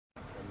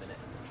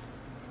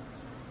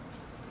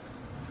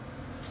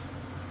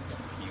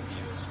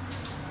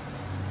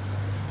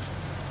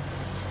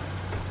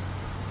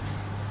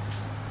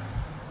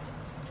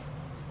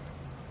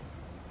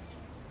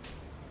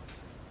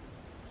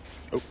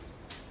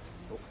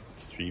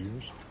43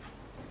 viewers.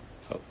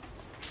 Oh.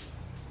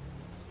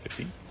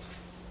 15.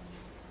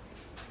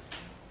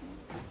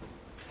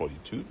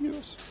 42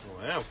 viewers.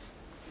 Wow.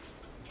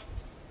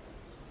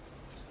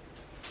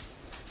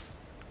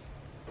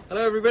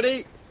 Hello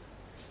everybody.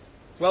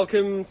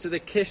 Welcome to the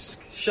KISK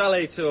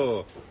Chalet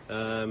tour.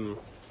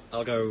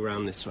 I'll go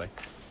around this way.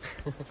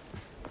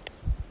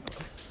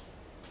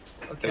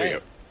 Okay.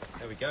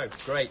 There we go.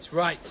 Great.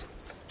 Right.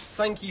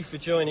 Thank you for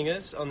joining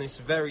us on this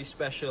very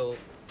special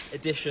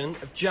edition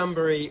of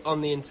Jamboree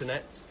on the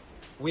Internet.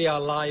 We are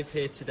live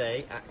here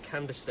today at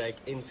Kandersteg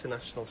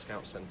International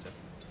Scout Centre.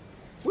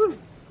 Woo!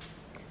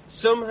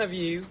 Some of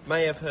you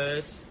may have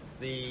heard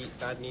the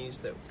bad news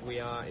that we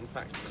are in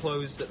fact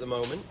closed at the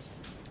moment.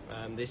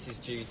 This is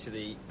due to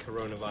the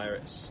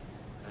coronavirus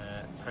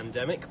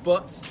pandemic,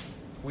 but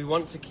we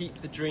want to keep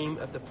the dream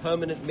of the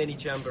permanent mini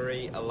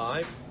jamboree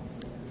alive,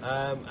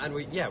 and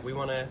we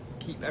want to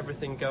keep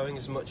everything going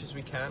as much as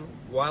we can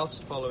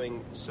whilst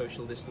following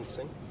social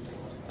distancing.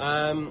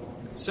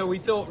 So we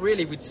thought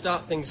really we'd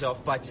start things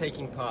off by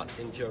taking part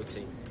in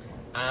JOTI,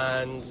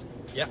 and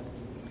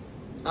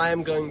I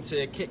am going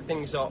to kick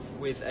things off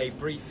with a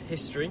brief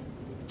history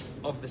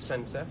of the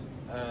centre.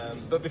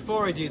 But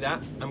before I do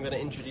that, I'm going to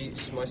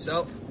introduce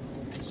myself.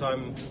 So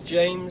I'm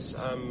James,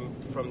 I'm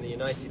from the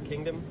United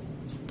Kingdom.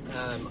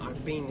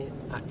 I've been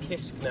at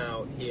KISK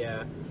now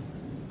here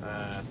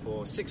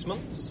for 6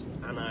 months,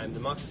 and I'm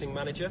the marketing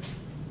manager.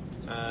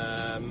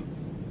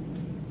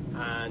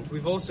 And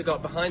we've also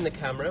got behind the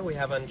camera, we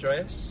have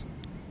Andreas.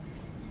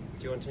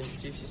 Do you want to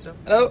introduce yourself?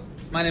 Hello,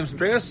 my name is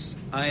Andreas.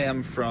 I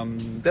am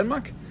from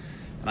Denmark,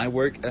 and I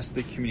work as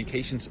the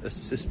communications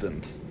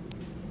assistant.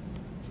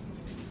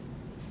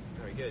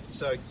 Good.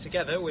 So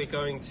together we're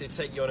going to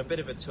take you on a bit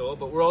of a tour,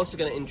 but we're also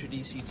going to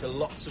introduce you to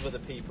lots of other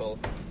people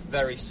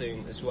very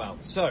soon as well.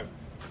 So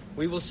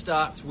we will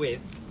start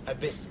with a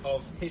bit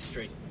of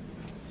history.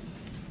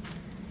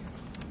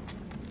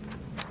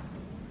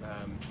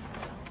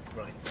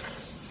 Right.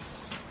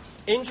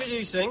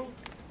 Introducing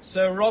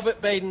Sir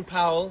Robert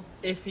Baden-Powell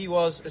if he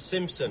was a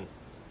Simpson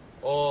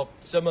or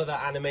some other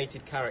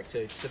animated character.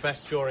 It's the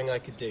best drawing I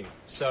could do.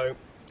 So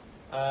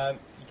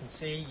you can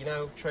see,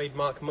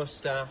 trademark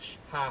moustache,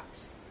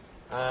 hat.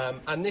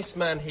 And this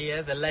man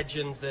here, the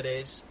legend that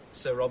is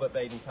Sir Robert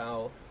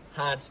Baden-Powell,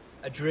 had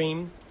a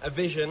dream, a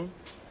vision,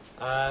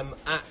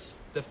 at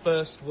the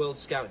first World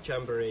Scout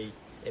Jamboree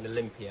in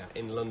Olympia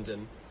in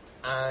London.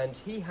 And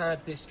he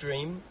had this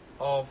dream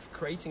of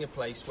creating a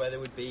place where there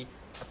would be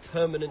a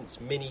permanent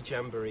mini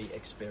jamboree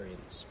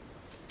experience.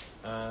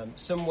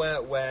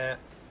 Somewhere where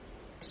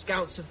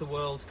scouts of the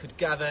world could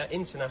gather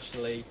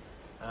internationally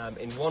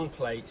in one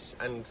place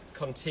and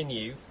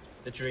continue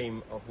the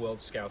dream of world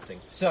scouting.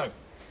 So,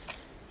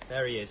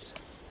 there he is,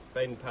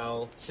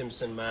 Baden-Powell,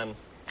 Simpson man.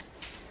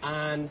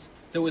 And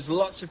there was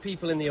lots of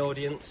people in the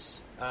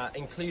audience,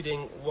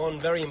 including one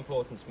very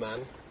important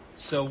man,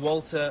 Sir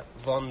Walter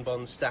von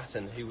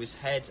Bonstatten, who was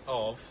head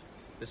of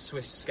the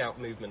Swiss Scout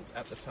movement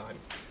at the time.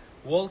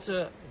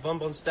 Walter von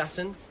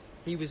Bonstatten,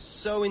 he was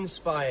so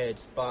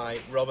inspired by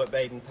Robert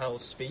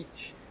Baden-Powell's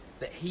speech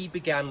that he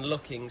began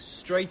looking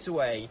straight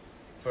away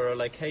for a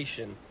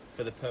location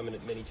for the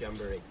permanent mini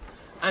jamboree.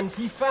 And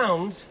he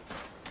found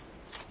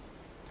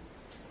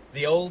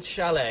the old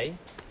chalet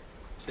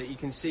that you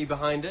can see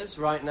behind us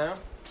right now.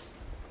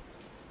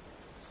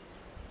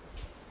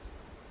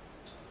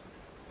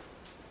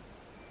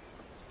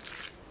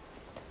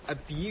 A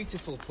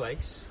beautiful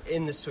place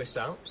in the Swiss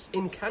Alps,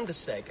 in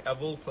Kandersteg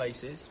of all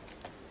places.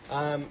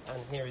 And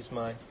here is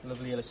my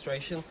lovely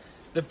illustration.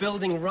 The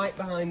building right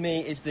behind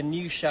me is the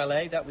new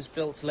chalet that was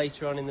built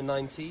later on in the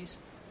 90s.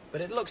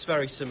 But it looks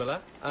very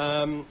similar.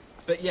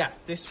 But yeah,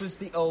 this was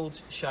the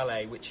old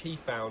chalet which he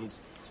found,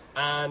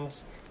 and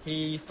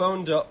he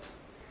phoned up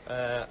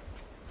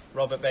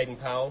Robert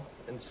Baden-Powell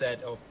and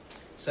said, or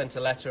sent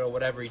a letter or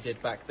whatever he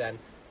did back then,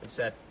 and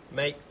said,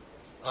 "Mate,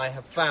 I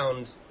have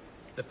found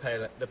the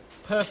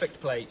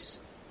perfect place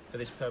for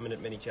this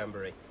permanent mini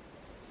jamboree."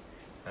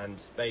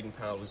 And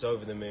Baden-Powell was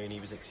over the moon. He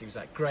was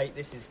like, "Great,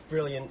 this is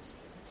brilliant."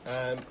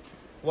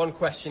 One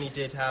question he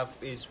did have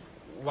is,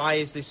 why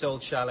is this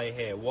old chalet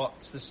here?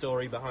 What's the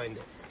story behind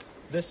it?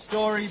 The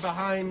story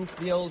behind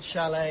the old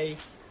chalet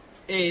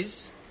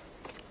is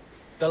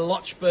the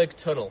Lochberg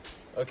Tunnel,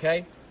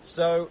 okay?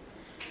 So,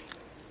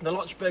 the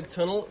Lochberg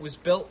Tunnel was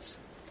built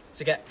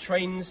to get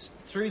trains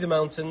through the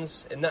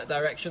mountains in that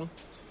direction,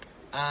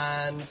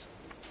 and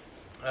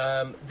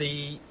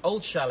the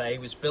old chalet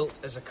was built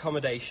as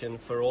accommodation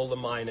for all the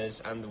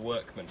miners and the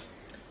workmen.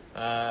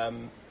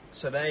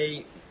 So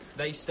they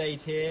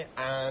stayed here,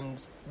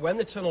 and when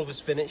the tunnel was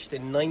finished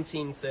in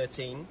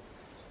 1913,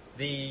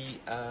 it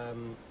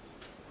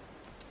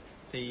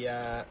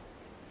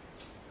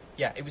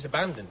was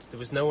abandoned. There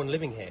was no one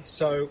living here.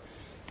 So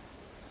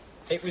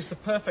it was the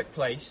perfect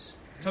place,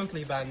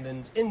 totally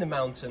abandoned, in the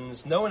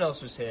mountains. No one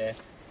else was here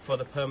for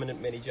the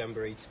permanent mini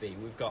jamboree to be.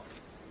 We've got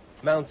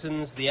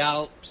mountains, the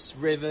Alps,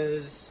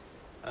 rivers,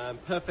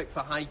 perfect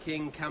for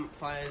hiking,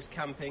 campfires,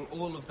 camping,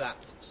 all of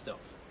that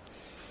stuff.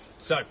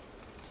 So,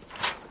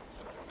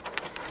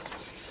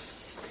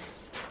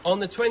 On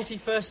the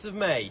 21st of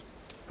May,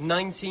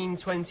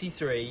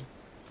 1923,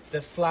 the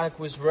flag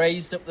was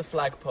raised up the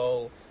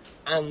flagpole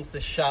and the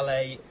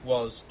chalet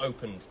was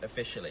opened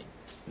officially.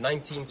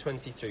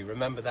 1923,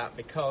 remember that,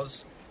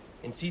 because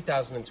in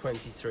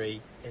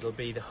 2023 it'll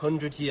be the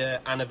 100-year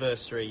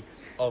anniversary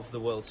of the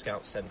World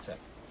Scout Centre.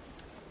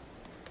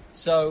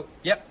 So,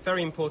 yep,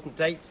 very important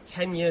date.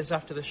 10 years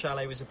after the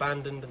chalet was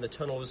abandoned and the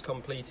tunnel was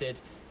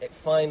completed, it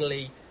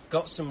finally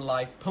got some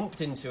life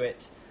pumped into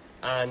it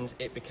and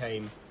it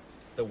became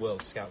the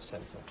World Scout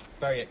Centre.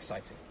 Very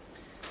exciting.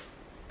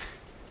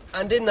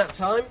 And in that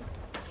time,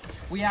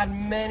 we had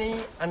many,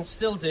 and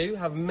still do,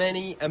 have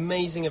many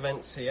amazing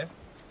events here,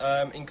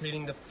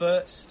 including the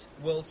first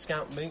World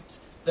Scout Moot,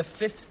 the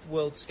 5th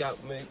World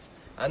Scout Moot,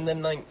 and the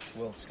 9th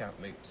World Scout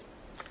Moot.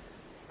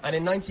 And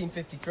in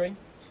 1953,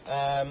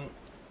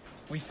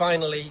 we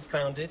finally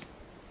founded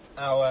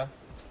our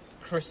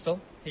crystal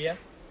here,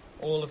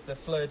 all of the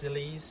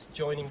fleur-de-lis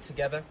joining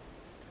together,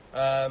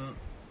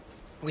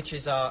 which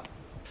is our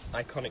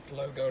iconic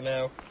logo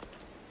now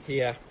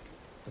here,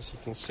 as you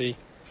can see.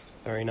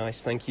 Very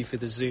nice. Thank you for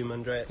the zoom,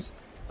 Andreas.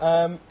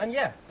 And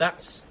yeah,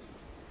 that's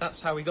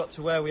how we got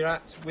to where we're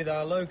at with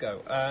our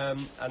logo.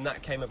 And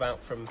that came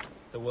about from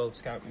the World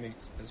Scout Moot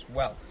as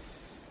well,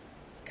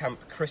 Camp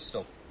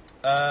Crystal.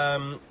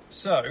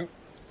 So,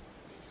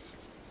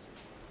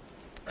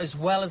 as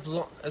well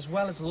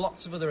as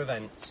lots of other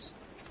events,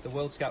 the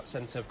World Scout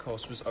Centre, of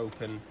course, was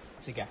open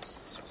to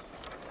guests.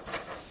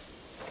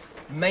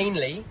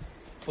 Mainly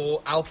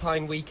for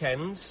alpine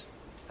weekends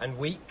and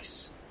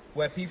weeks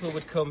where people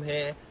would come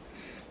here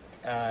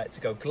to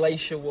go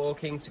glacier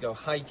walking, to go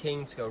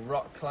hiking, to go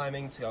rock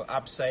climbing, to go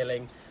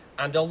abseiling.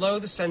 And although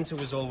the centre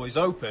was always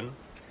open,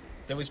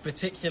 there was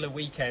particular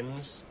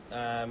weekends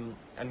and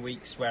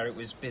weeks where it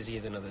was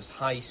busier than others,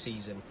 high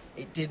season.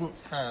 It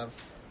didn't have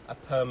a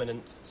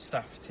permanent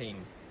staff team.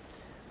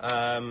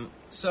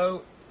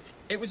 So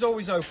it was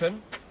always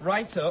open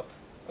right up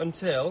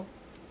until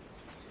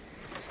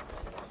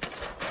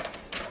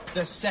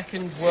the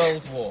Second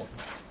World War.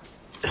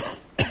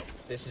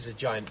 This is a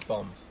giant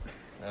bomb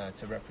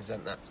to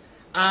represent that.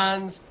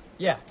 And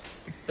yeah,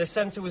 the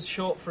centre was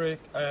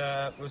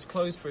was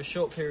closed for a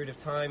short period of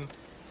time.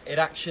 It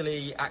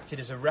actually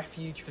acted as a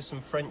refuge for some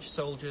French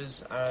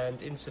soldiers,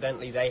 and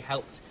incidentally, they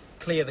helped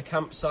clear the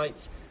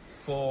campsite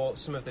for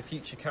some of the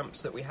future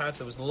camps that we had.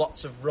 There was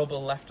lots of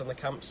rubble left on the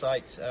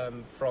campsite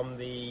from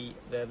the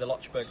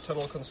Lochberg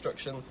tunnel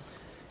construction.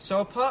 So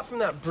apart from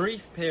that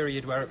brief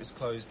period where it was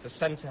closed, the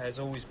centre has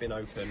always been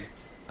open.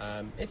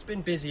 It's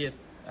been busier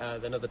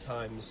than other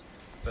times,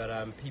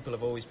 but people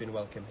have always been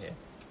welcome here.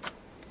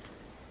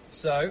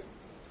 So,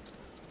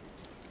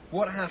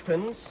 what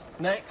happened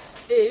next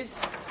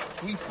is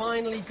we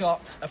finally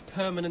got a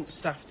permanent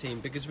staff team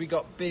because we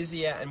got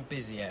busier and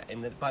busier.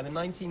 By the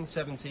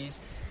 1970s,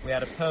 we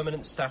had a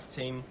permanent staff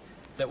team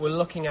that were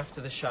looking after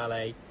the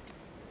chalet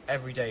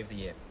every day of the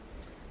year.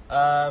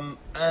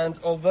 And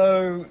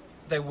although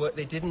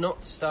they did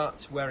not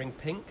start wearing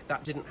pink,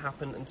 that didn't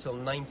happen until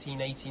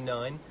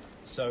 1989.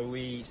 So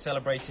we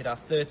celebrated our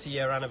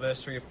 30-year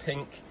anniversary of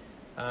pink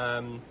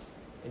in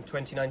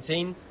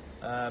 2019.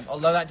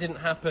 Although that didn't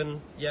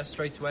happen,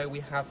 straight away,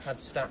 we have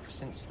had staff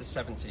since the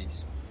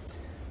 70s.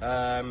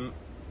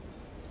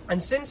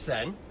 And since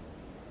then,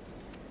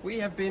 we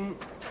have been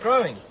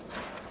growing.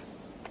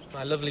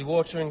 My lovely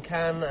watering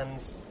can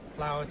and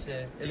flower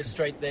to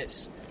illustrate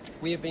this.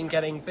 We have been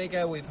getting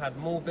bigger, we've had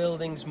more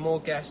buildings, more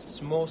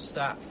guests, more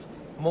staff,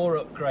 more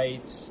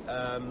upgrades,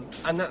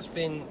 and that's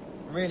been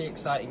really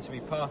exciting to be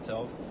part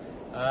of.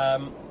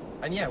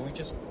 And yeah, we've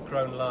just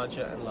grown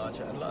larger and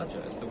larger and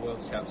larger as the World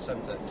Scout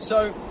Centre.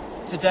 So,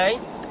 today,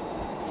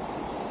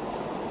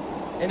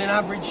 in an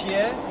average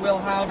year, we'll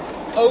have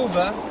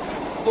over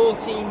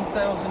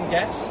 14,000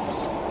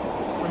 guests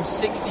from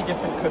 60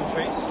 different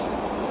countries,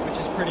 which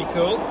is pretty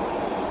cool.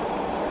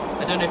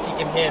 I don't know if you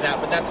can hear that,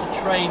 but that's a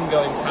train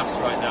going past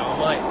right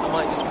now. I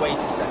might just wait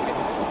a second.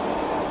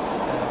 It's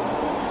still going.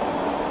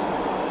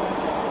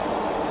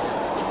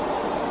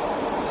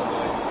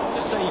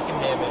 Just so you can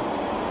hear me.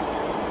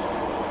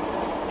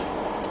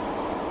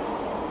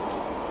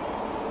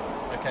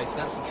 Okay, so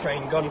that's the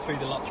train gone through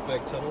the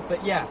Lochberg tunnel.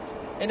 But yeah,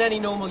 in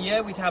any normal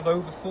year, we'd have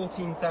over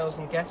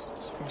 14,000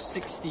 guests from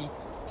 60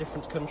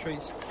 different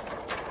countries,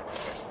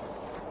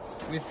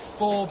 with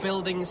 4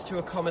 buildings to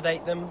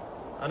accommodate them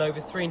and over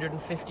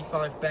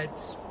 355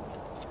 beds.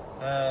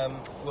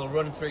 We'll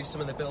run through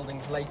some of the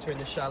buildings later in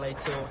the chalet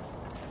tour.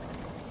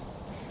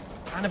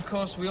 And of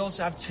course, we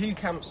also have 2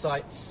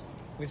 campsites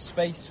with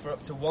space for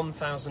up to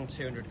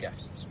 1,200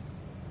 guests.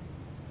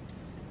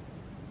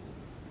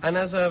 And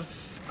as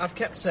I've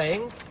kept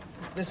saying,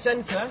 the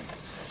centre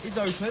is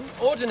open,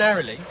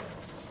 ordinarily,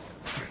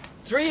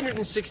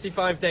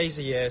 365 days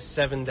a year,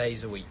 7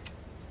 days a week,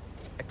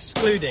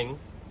 excluding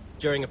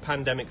during a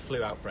pandemic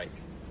flu outbreak.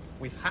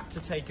 We've had to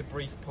take a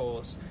brief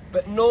pause,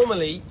 but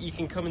normally you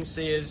can come and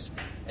see us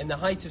in the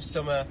height of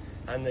summer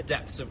and the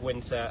depths of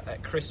winter,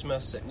 at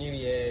Christmas, at New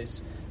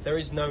Year's. There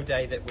is no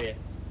day that we're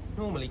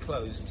normally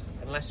closed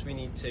unless we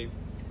need to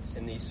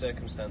in these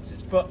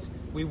circumstances. But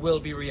we will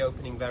be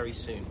reopening very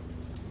soon,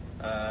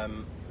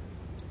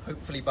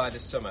 hopefully by the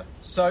summer.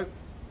 So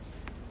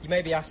you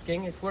may be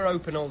asking, if we're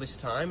open all this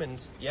time,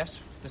 and yes,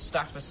 the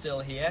staff are still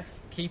here,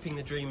 keeping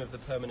the dream of the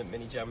permanent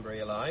mini jamboree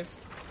alive,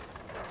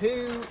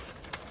 who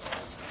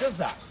does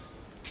that?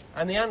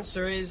 And the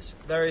answer is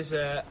there is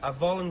a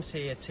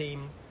volunteer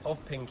team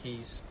of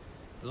Pinkies,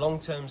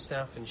 long-term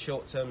staff and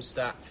short-term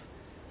staff,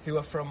 who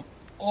are from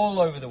all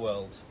over the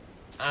world.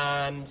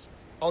 And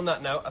on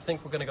that note, I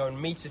think we're going to go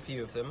and meet a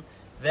few of them.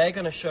 They're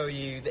going to show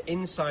you the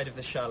inside of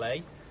the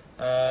chalet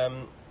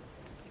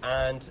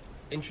and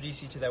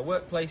introduce you to their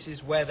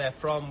workplaces, where they're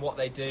from, what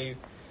they do.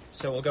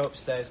 So we'll go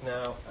upstairs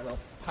now, and I'll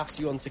pass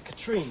you on to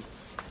Katrine.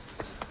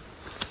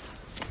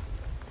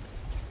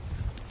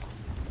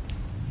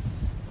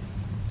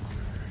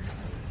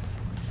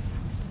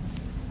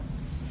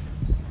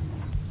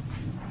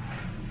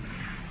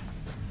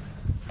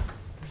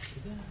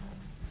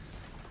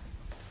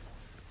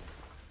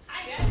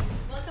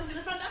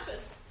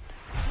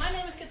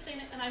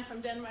 I'm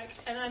from Denmark,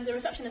 and I'm the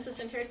reception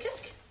assistant here at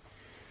KISK.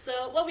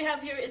 So what we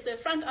have here is the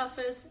front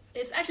office.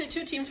 It's actually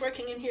two teams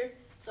working in here.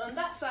 So on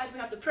that side we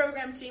have the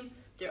program team.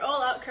 They're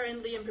all out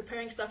currently and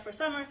preparing stuff for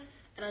summer.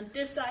 And on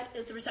this side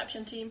is the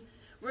reception team.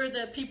 We're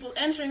the people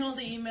entering all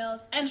the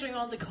emails, entering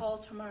all the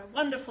calls from our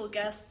wonderful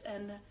guests.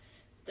 And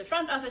the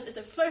front office is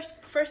the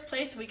first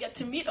place we get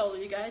to meet all of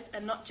you guys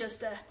and not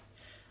just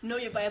know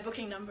you by a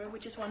booking number,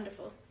 which is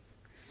wonderful.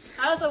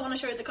 I also want to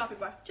show you the coffee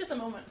bar. Just a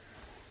moment.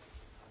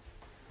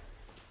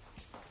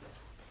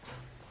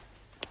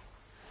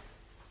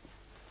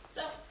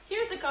 So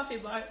here's the coffee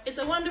bar. It's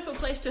a wonderful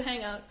place to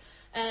hang out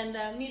and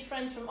meet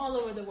friends from all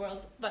over the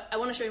world. But I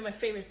want to show you my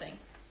favorite thing.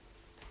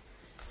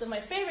 So my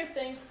favorite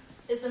thing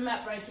is the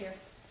map right here.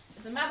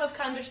 It's a map of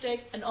Kandersteg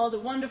and all the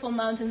wonderful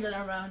mountains that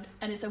are around.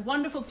 And it's a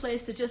wonderful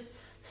place to just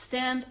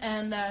stand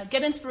and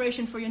get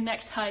inspiration for your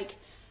next hike,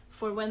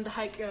 for when the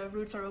hike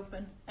routes are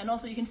open. And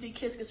also you can see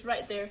KISK is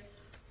right there.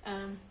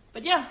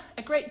 But yeah,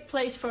 a great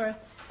place for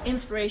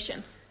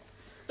inspiration.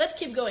 Let's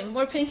keep going.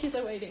 More Pinkies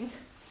are waiting.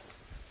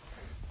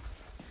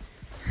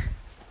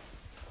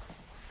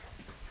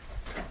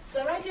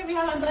 So right here we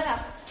have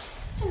Andrea.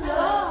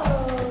 Hello.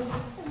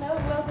 Hello,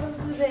 welcome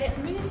to the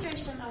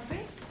administration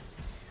office.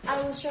 I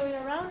will show you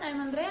around.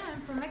 I'm Andrea, I'm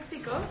from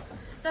Mexico.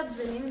 That's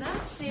Belinda.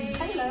 She is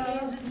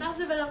the staff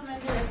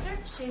development director.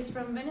 She's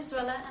from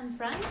Venezuela and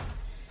France.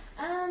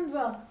 And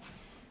well,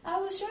 I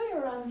will show you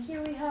around.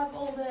 Here we have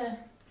all the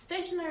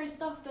stationery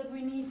stuff that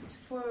we need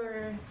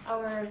for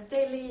our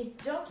daily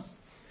jobs.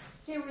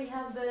 Here we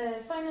have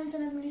the finance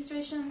and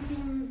administration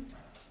team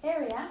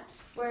area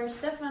where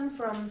Stefan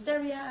from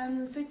Serbia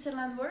and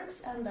Switzerland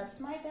works, and that's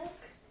my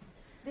desk.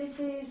 This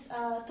is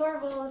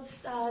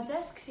Torvald's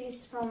desk.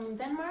 He's from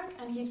Denmark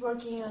and he's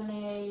working on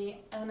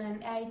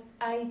an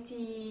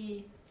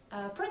IT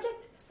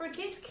project for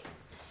KISK.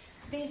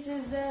 This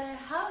is the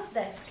house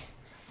desk.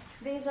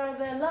 These are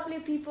the lovely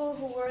people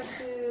who work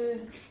to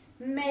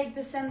make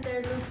the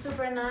center look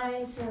super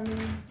nice and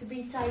to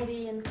be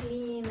tidy and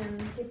clean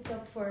and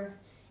tip-top for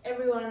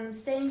everyone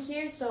staying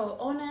here. So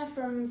Ona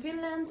from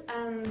Finland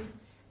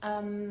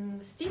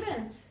and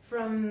Steven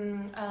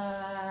from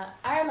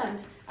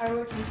Ireland are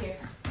working here.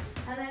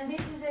 And then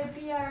this is a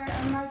PR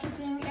and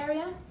marketing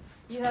area.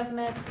 You have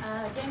met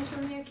James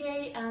from the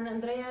UK and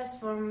Andreas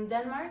from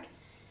Denmark.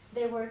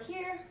 They work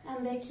here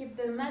and they keep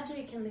the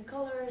magic and the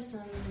colors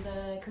and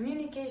the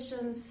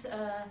communications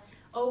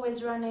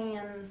always running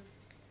and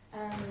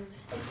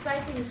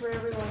exciting for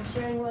everyone,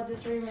 sharing what the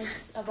dream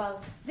is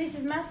about. This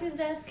is Matthew's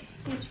desk.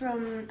 He's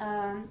from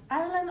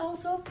Ireland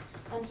also,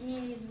 and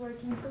he is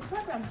working the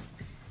program.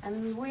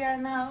 And we are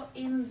now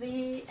in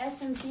the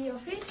SMT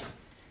office.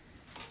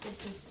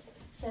 This is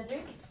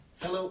Cedric.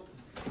 Hello.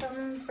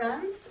 From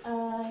France.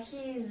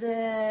 He is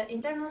the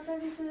internal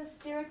services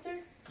director.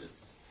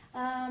 Yes.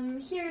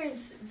 Here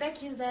is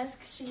Becky's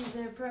desk. She's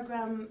a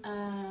program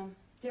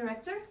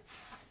director.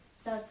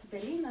 That's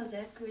Belinda's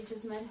desk. We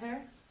just met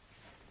her.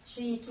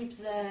 She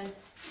keeps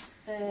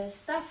the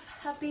staff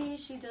happy.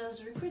 She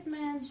does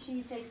recruitment.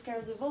 She takes care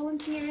of the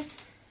volunteers.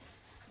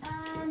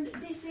 And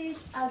this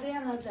is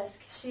Adriana's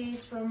desk.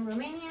 She's from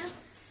Romania.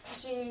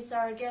 She's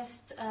our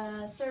guest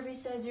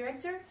services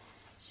director.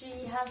 She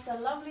has a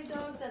lovely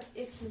dog that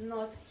is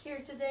not here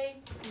today.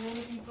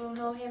 Many people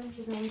know him.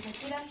 His name is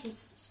Akira.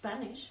 He's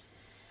Spanish.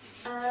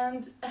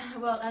 And,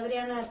 well,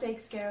 Adriana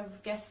takes care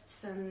of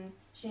guests and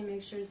she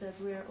makes sure that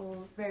we're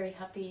all very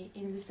happy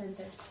in the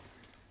center.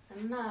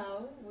 And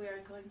now we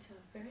are going to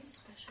a very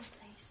special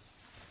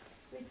place,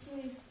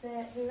 which is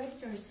the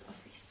director's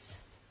office.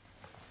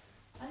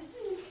 I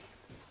think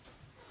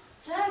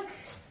Jack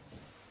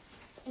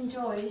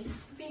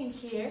enjoys being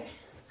here.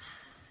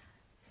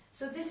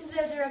 So this is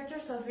the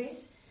director's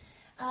office.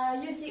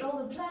 You see all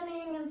the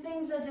planning and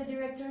things that the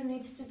director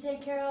needs to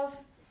take care of.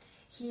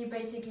 He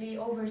basically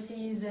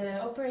oversees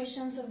the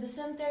operations of the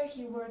center.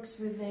 He works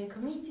with the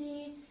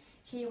committee.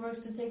 He works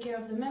to take care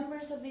of the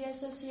members of the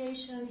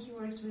association. He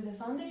works with the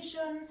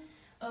foundation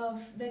of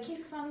the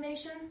KISK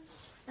Foundation.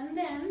 And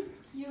then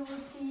you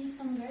will see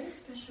some very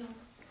special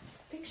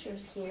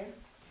pictures here.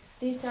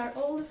 These are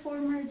all the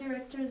former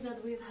directors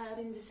that we've had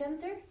in the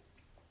center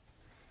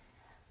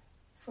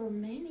for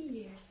many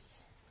years.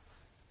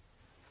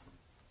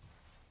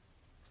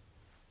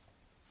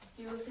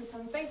 You will see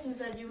some faces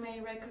that you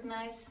may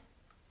recognize.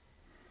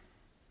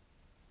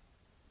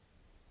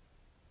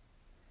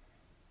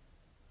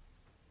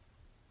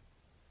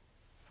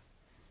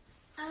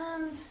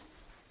 And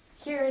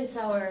here is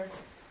our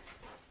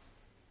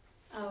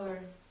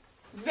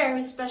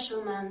very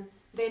special man,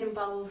 Baden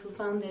Powell, who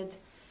founded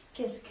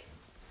KISK.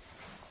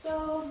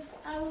 So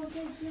I will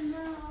take you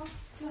now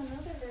to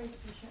another very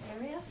special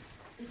area.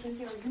 You can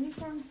see our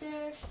uniforms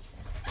there.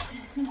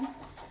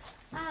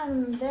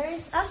 And there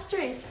is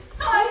Astrid.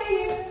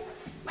 Hello!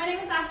 My name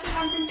is Astrid,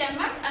 I'm from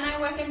Denmark and I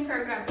work in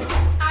program.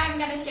 I'm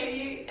going to show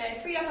you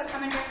 3 of the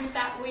common rooms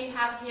that we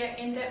have here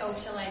in the old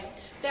chalet.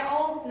 They're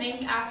all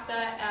named after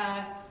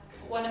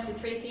one of the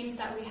 3 themes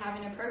that we have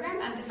in our program,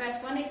 and the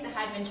first one is the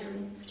High Adventure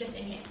Room, just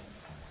in here.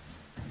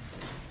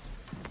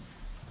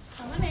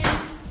 Come on in.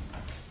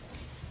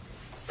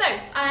 So,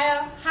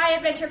 our High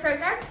Adventure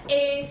program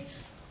is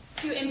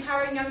to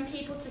empowering young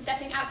people to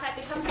stepping outside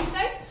the comfort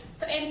zone.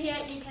 So in here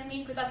you can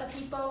meet with other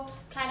people,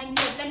 planning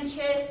new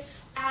adventures,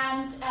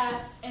 and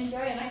enjoy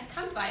a nice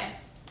campfire.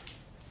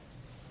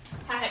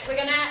 Perfect. We're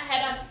going to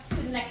head up to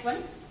the next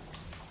one.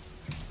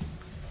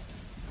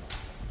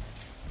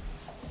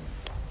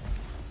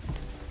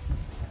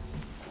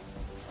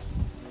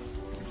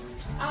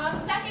 Our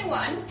second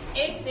one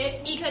is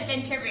the Eco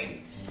Adventure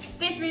Room.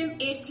 This room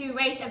is to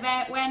raise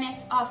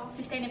awareness of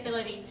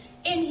sustainability.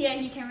 In here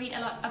you can read a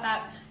lot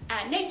about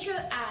nature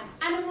and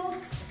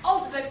animals.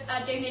 All the books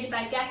are donated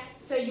by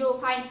guests, so you'll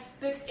find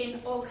books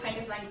in all kinds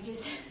of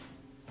languages.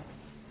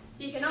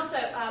 You can also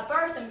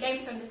borrow some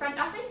games from the front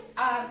office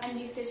and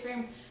use this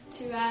room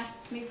to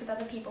meet with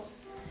other people.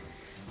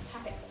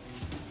 Perfect.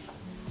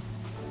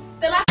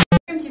 The last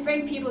room to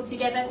bring people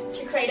together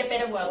to create a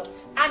better world,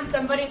 and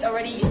somebody's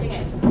already using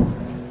it.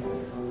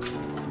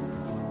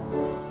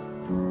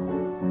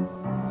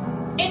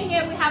 In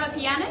here we have a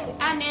piano,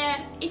 and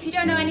if you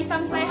don't know any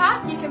songs by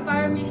heart, you can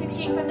borrow a music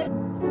sheet from the...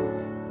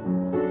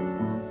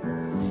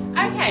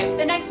 Okay,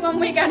 the next one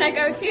we're gonna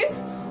go to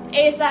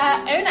is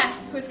Ona,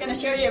 who's gonna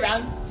show you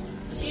around.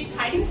 She's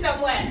hiding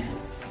somewhere.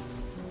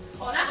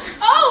 Ona?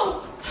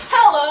 Oh!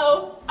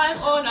 Hello! I'm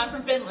Ona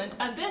from Finland,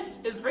 and this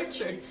is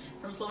Richard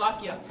from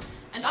Slovakia.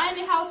 And I am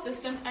a house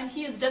assistant, and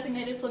he is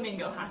designated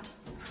flamingo hat.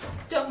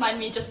 Don't mind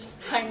me just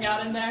hanging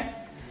out in there.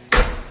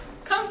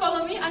 Come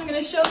follow me, I'm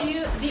going to show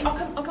you the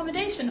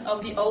accommodation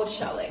of the old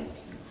chalet.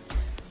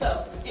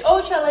 So, the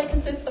old chalet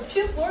consists of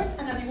 2 floors,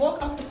 and as you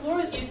walk up the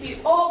floors, you see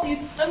all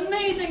these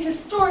amazing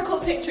historical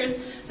pictures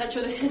that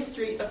show the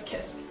history of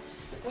KISK.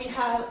 We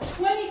have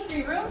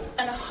 23 rooms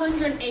and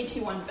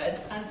 181 beds,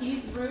 and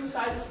these room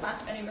sizes span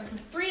anywhere from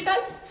 3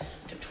 beds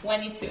to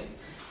 22.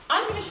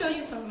 I'm going to show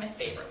you some of my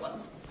favorite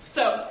ones.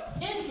 So,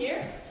 in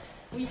here,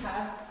 we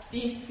have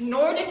the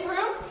Nordic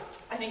room.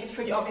 I think it's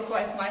pretty obvious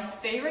why it's my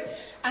favorite,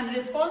 and it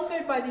is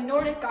sponsored by the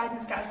Nordic Guide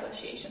and Scout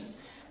Associations,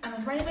 and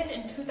was renovated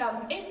in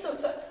 2008, so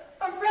it's a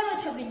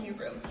relatively new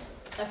room.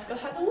 Let's go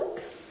have a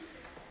look.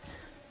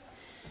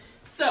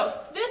 So,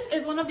 this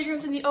is one of the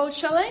rooms in the old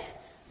chalet.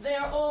 They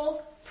are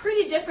all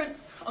pretty different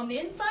on the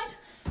inside,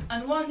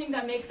 and one thing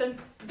that makes them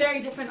very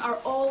different are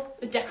all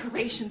the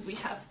decorations we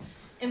have.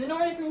 In the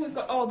Nordic room, we've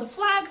got all the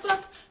flags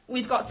up,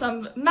 we've got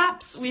some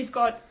maps, we've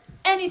got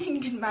anything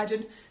you can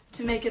imagine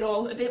to make it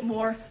all a bit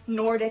more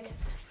Nordic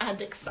and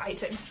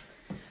exciting.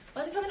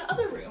 Let's come in the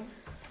other room.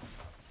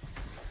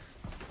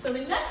 So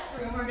the next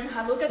room we're going to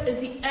have a look at is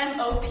the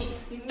MOP,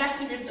 the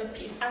Messengers of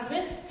Peace, and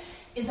this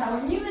is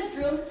our newest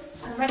room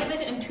and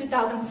renovated in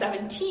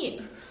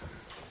 2017.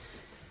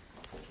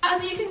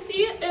 As you can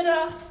see,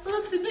 it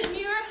looks a bit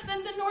newer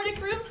than the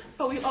Nordic room,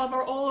 but we have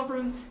our all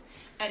rooms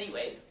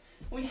anyways.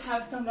 We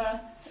have some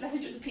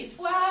Messengers of Peace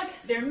flag,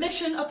 their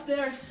mission up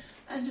there,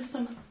 and just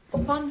some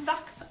fun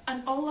facts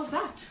and all of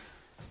that.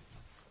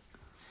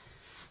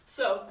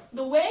 So,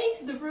 the way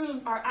the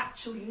rooms are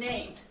actually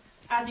named,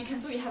 as you can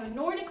see, we have a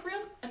Nordic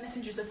room, a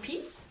Messengers of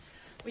Peace.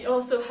 We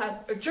also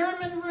have a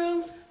German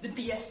room, the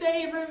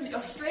BSA room, the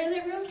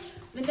Australia room.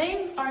 The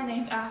names are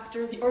named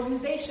after the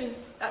organizations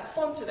that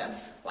sponsor them,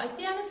 like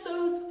the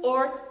NSOs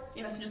or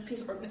the Messengers of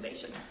Peace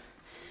organization.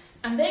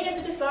 And they get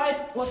to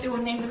decide what they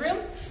will name the room,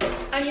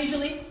 and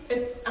usually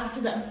it's after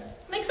them.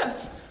 Makes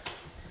sense?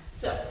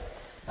 So,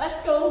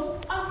 let's go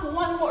up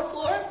 1 more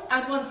floor,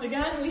 and once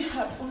again we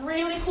have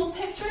really cool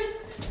pictures.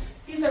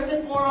 These are a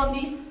bit more on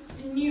the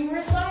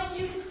newer side,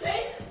 you could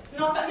say.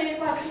 Not that many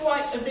black and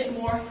white, a bit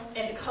more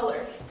in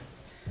color.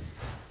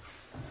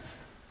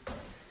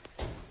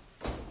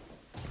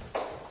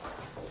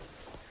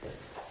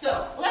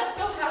 So, let's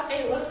go have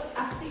a look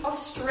at the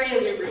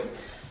Australia room.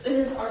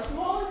 This is our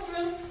smallest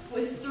room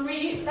with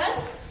 3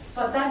 beds,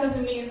 but that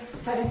doesn't mean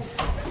that it's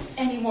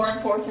any more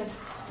important.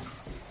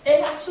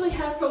 It actually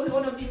has probably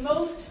one of the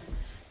most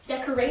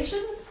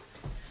decorations.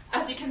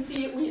 As you can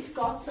see, we've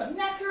got some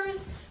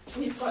knackers,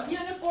 we've got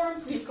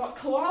uniforms, we've got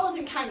koalas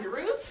and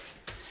kangaroos.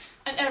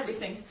 and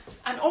everything.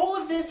 And all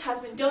of this has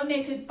been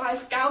donated by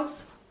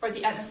Scouts or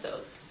the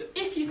NSOs. So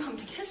if you come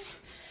to KISS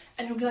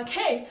and you'll be like,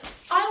 hey,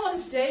 I want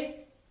to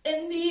stay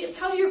in the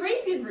Saudi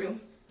Arabian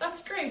room,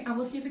 that's great, and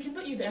we'll see if we can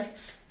put you there.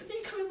 But then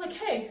you come in like,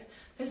 hey,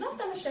 there's not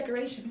that much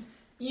decorations.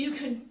 You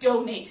can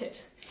donate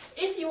it.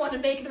 If you want to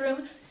make the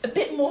room a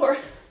bit more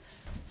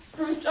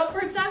spruced up, for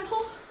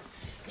example,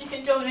 you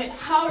can donate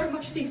however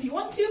much things you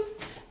want to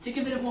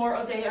give it more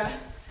of a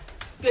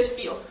good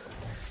feel.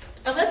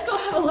 And let's go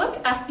have a look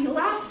at the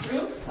last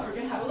room that we're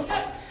going to have a look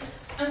at.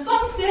 And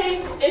some say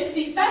it's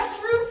the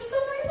best room for some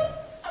reason.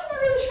 I'm not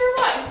really sure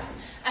why.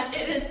 And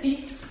it is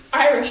the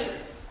Irish room.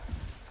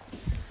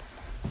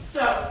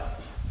 So,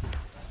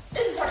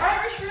 this is our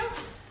Irish room.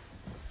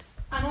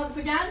 And once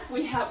again,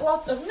 we have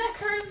lots of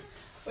knickers.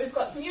 We've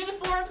got some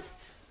uniforms.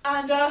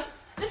 And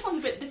this one's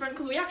a bit different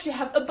because we actually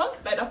have a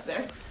bunk bed up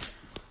there,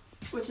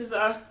 which is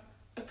a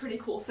pretty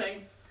cool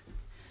thing.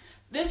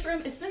 This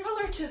room is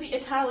similar to the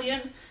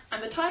Italian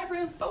and the Thai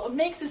room, but what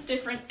makes this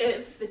different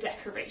is the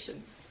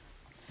decorations.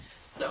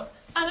 So,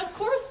 and of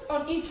course,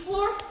 on each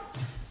floor,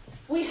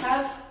 we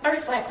have a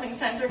recycling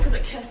centre, because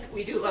at KISS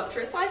we do love to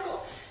recycle,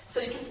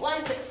 so you can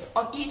find this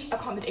on each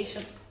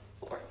accommodation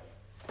floor.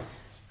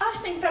 I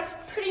think that's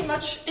pretty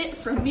much it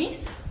from me.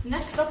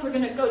 Next up, we're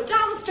going to go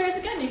down the stairs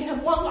again. You can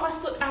have one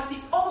last look at the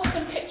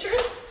awesome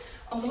pictures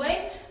on the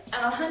way,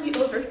 and I'll hand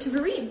you over to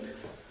Marine.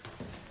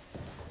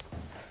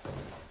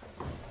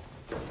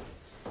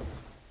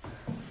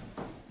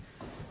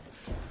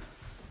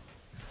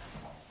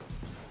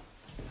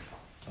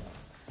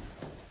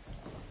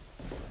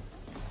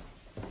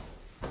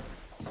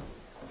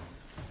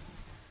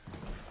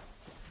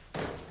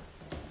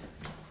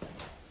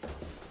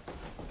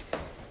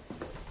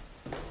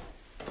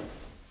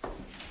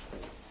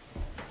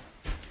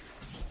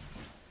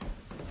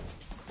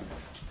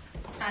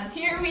 And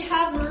here we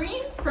have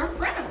Marine from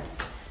France.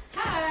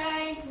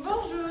 Hi,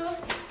 bonjour.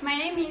 My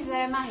name is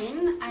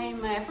Marine.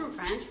 I'm from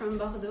France, from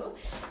Bordeaux,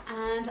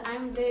 and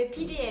I'm the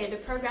PDA, the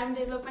Program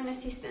Development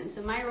Assistant.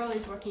 So my role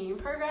is working in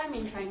program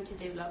and trying to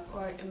develop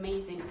our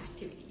amazing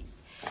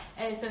activities.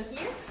 So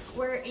here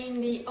we're in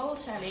the old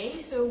chalet,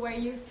 so where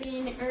you've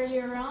been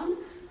earlier on,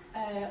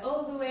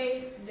 all the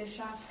way the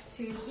shop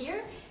to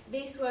here.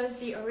 This was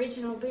the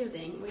original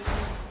building, which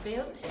was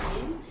built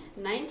in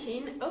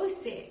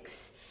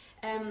 1906.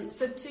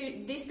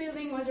 This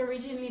building was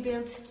originally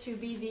built to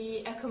be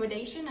the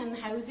accommodation and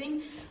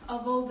housing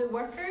of all the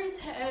workers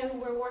who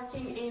were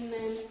working in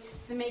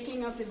the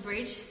making of the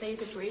bridge.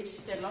 There's a bridge,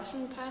 the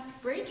Lochen Pass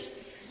Bridge.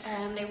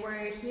 They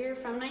were here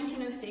from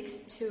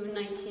 1906 to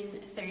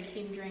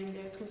 1913 during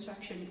the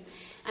construction.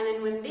 And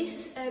then when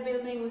this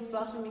building was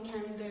bought and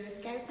became the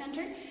Scout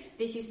Centre,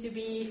 this used to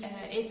be,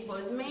 it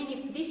was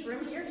mainly this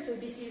room here, so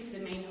this is the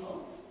main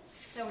hall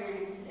that we're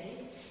in today.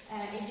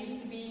 It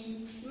used to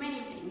be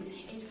many things.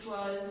 It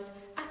was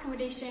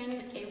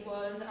accommodation, it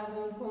was at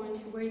one point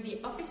where the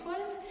office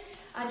was.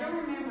 I don't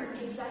remember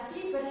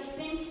exactly, but I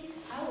think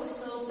I was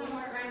told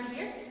somewhere around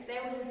here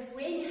there was a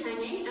swing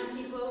hanging and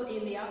people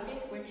in the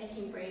office were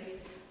taking breaks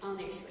on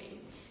their swing.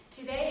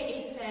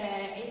 Today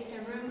it's a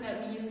room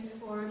that we use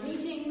for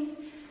meetings.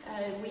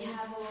 We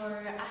have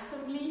our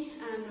assembly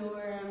and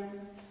our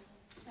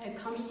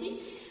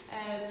committee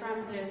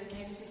from the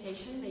Scout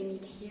Association. They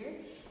meet here.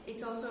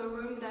 It's also a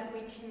room that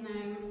we can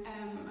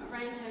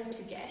rent out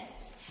to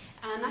guests.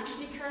 And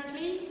actually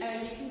currently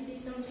you can see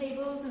some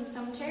tables and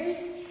some chairs.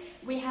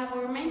 We have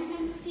our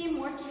maintenance team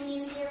working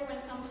in here when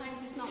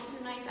sometimes it's not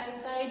too nice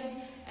outside,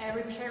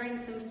 repairing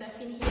some stuff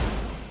in here.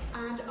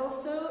 And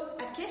also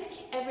at KISK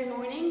every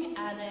morning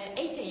at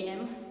 8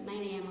 a.m., 9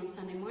 a.m. on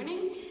Sunday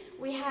morning,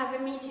 we have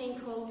a meeting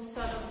called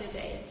Sod of the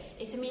Day.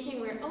 It's a meeting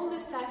where all the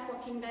staff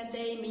working that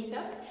day meet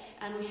up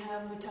and we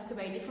talk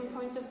about different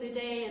points of the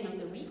day and of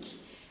the week.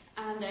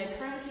 And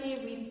currently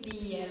with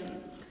the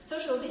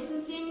social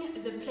distancing,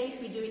 the place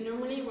we do it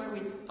normally where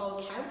it's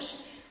all couch,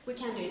 we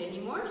can't do it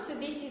anymore. So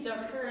this is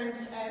our current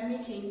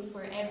meeting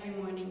for every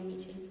morning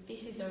meeting.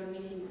 This is our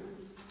meeting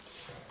room.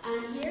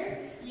 And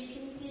here you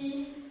can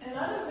see a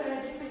lot of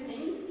different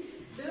things.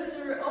 Those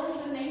are all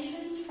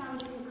donations from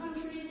different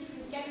countries,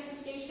 different Scout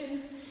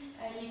Association.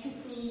 You can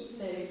see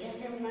the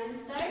German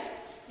style,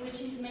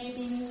 which is made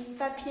in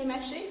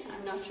papier-mâché.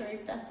 I'm not sure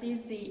if that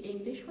is the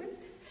English word.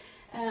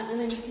 And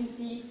then you can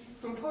see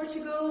from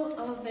Portugal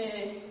all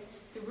the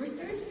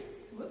roosters.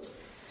 Whoops.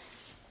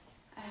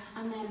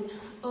 And then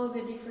all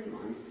the different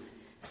ones.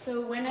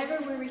 So whenever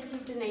we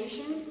receive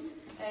donations,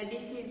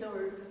 this is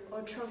our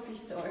trophy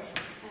store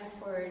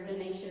for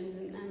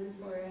donations and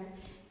for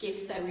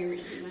gifts that we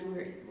receive, and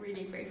we're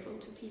really grateful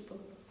to people.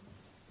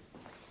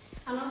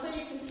 And also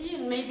you can see,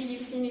 and maybe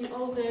you've seen in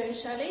all the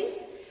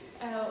chalets,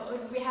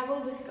 we have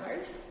all the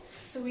scarves.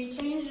 So we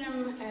change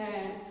them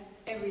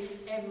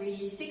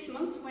every 6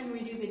 months when we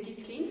do the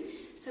deep clean.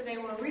 So they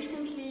were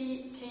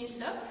recently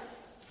changed up.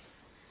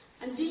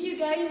 And do you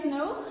guys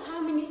know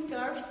how many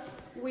scarves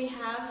we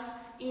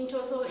have in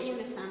total in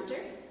the center?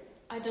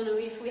 I don't know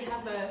if we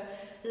have a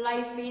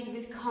live feed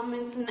with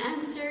comments and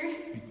answer.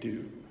 We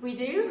do. We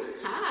do?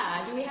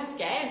 Do we have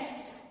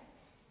guests?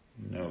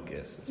 No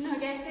guesses. No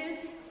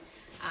guesses?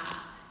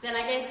 Then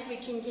I guess we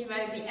can give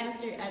out the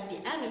answer at the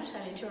end of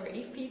Chalet Tour.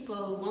 If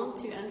people want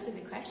to answer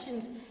the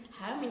questions,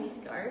 how many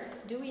scarves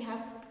do we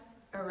have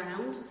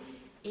around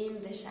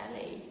in the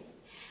chalet?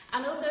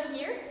 And also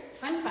here,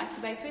 fun facts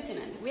about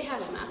Switzerland. We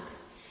have a map.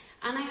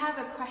 And I have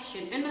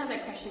another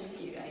question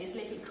for you guys,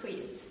 little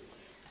quiz.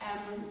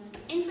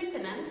 In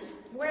Switzerland,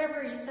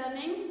 wherever you're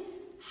standing,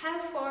 how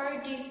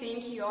far do you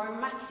think you are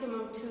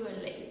maximum to a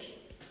lake?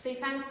 So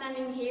if I'm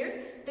standing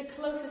here, the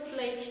closest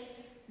lake,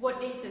 what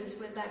distance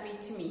would that be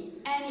to me?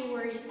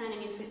 Anywhere you're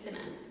standing in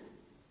Switzerland.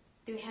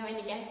 Do we have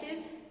any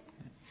guesses?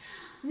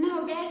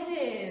 No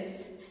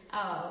guesses!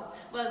 Oh,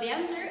 well, the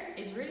answer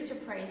is really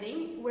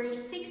surprising. We're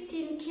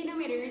 16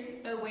 kilometers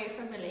away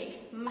from the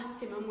lake,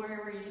 maximum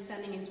wherever you're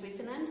standing in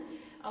Switzerland.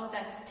 Oh,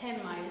 that's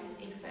 10 miles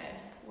if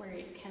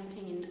we're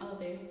counting in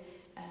other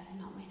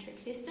non-metric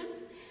system.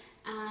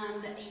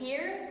 And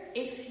here,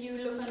 if you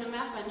look on the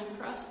map and you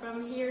cross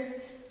from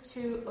here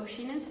to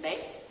Oceanensee,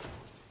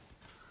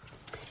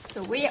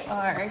 so we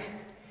are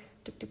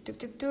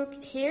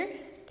here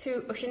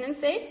to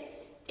Oceanensee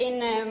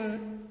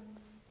in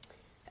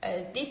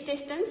this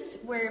distance.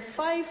 We're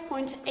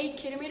 5.8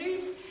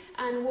 kilometers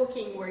and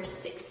walking we're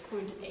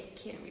 6.8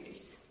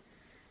 kilometers.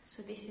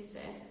 So this is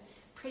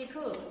pretty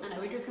cool, and I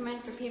would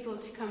recommend for people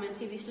to come and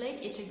see this lake.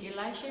 It's a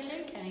glacier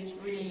lake and it's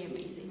really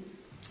amazing.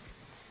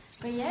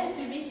 But yeah,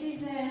 so this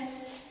is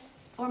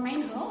our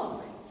main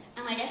hall.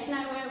 And I guess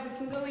now we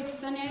can go, it's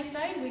sunny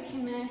outside, we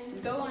can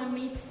go and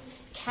meet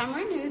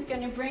Cameron, who's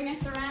going to bring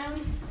us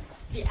around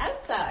the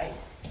outside.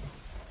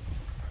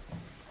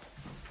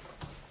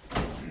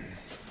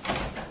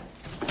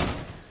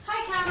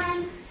 Hi,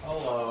 Cameron.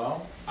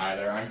 Hello. Hi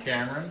there, I'm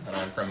Cameron, and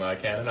I'm from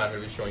Canada. I'm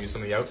going to be showing you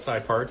some of the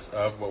outside parts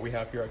of what we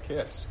have here at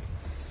KISK.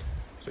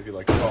 So if you'd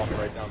like to follow me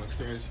right down the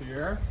stairs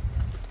here.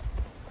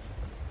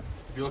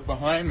 If you look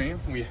behind me,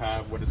 we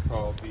have what is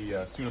called the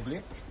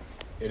Stunabli.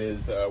 It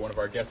is one of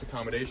our guest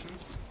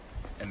accommodations,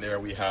 and there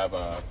we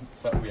have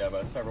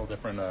several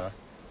different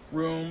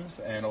rooms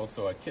and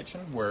also a kitchen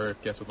where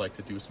if guests would like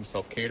to do some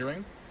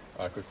self-catering,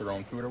 cook their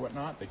own food or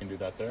whatnot, they can do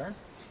that there.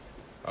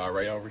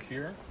 Right over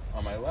here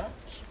on my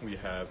left, we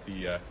have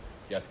the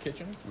guest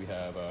kitchens. We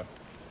have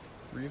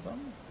 3 of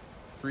them,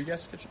 3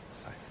 guest kitchens,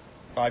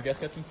 5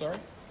 guest kitchens. Sorry.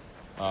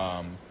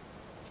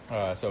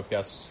 So if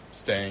guests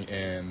staying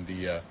in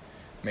the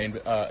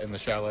in the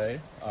chalet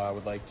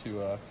would like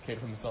to cater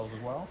for themselves as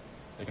well,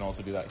 they can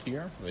also do that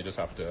here. They just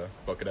have to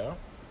book it out.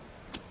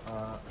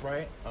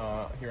 Right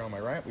here on my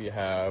right, we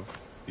have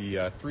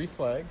the 3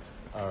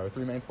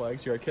 main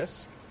flags here at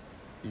KISK.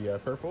 The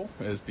purple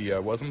is the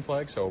WASM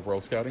flag, so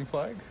World Scouting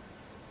flag.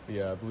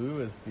 The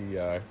blue is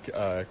the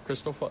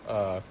crystal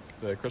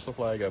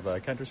flag of the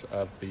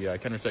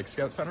Kandersteg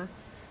Scout Centre.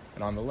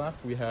 And on the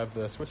left, we have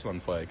the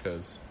Switzerland flag,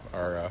 because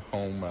our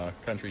home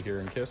country here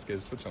in KISK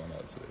is Switzerland,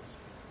 as it is.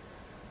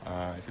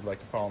 If you'd like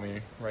to follow me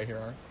right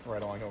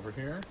along over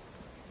here,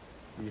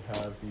 we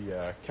have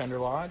the Kender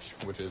Lodge,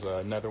 which is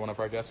another one of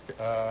our guest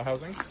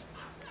housings.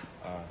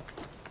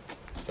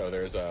 So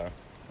there's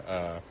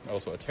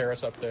also a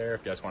terrace up there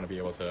if guests want to be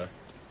able to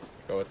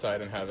go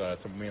outside and have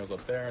some meals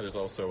up there. There's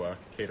also a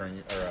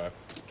catering or a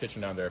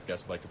kitchen down there if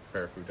guests would like to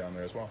prepare food down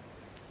there as well.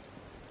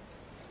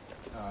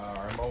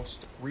 Our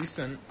most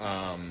recent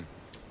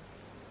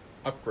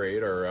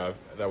upgrade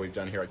that we've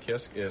done here at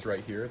KISK is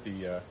right here,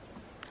 the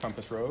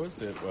Compass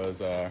Rose. It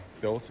was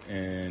built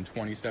in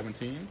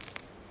 2017.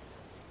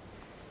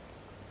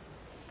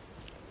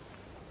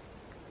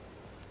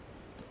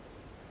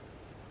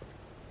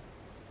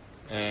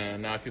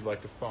 And now if you'd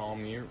like to follow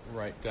me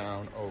right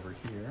down over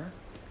here,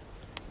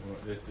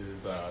 this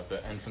is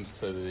the entrance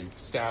to the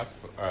staff,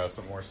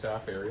 some more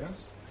staff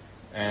areas.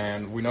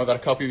 And we know that a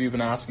couple of you have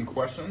been asking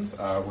questions.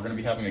 We're going to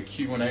be having a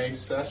Q&A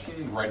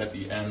session right at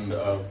the end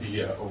of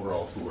the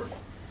overall tour.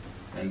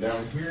 And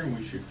down here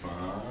we should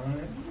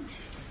find...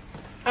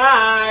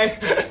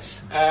 Hi!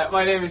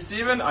 My name is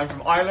Stephen, I'm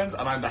from Ireland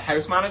and I'm the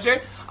house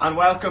manager. And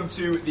welcome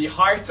to the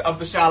heart of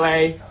the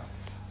chalet,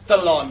 the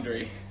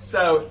laundry.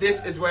 So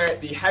this is where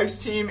the house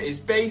team is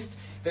based.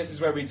 This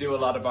is where we do a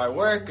lot of our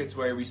work. It's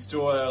where we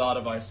store a lot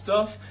of our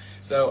stuff.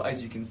 So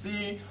as you can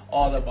see,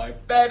 all of our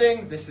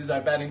bedding. This is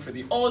our bedding for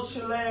the old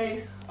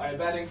chalet, our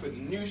bedding for the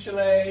new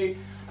chalet,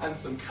 and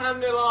some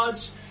Candy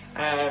Lodge.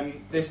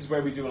 This is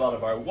where we do a lot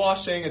of our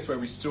washing. It's where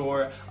we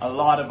store a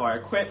lot of our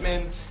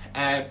equipment.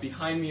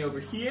 Behind me over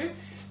here,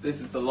 this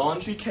is the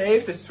laundry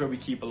cave. This is where we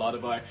keep a lot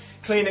of our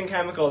cleaning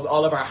chemicals,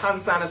 all of our hand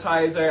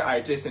sanitizer,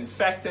 our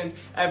disinfectant,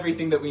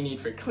 everything that we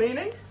need for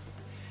cleaning.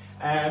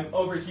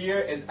 Over here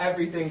is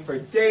everything for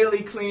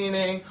daily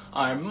cleaning,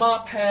 our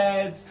mop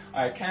heads,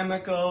 our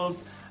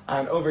chemicals,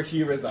 and over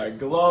here is our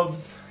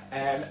gloves.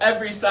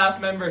 Every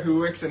staff member who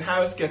works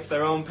in-house gets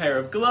their own pair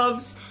of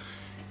gloves,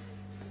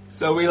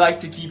 so we like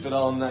to keep it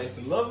all nice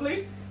and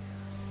lovely.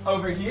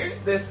 Over here,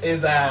 this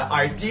is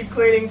our deep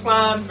cleaning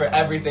plan for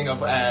everything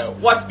of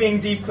what's being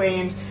deep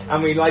cleaned,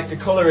 and we like to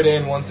colour it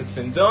in once it's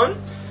been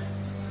done.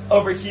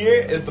 Over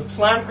here is the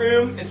plant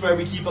room. It's where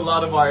we keep a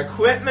lot of our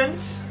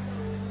equipment.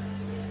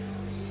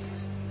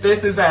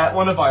 This is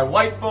one of our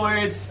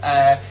whiteboards.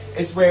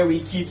 It's where we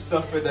keep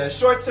stuff for the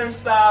short-term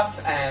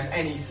staff,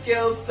 any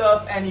skills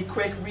stuff, any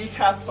quick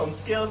recaps on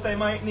skills they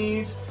might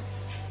need.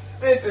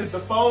 This is the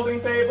folding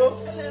table.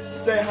 Hello.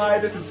 Say hi,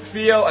 this is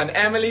Fio and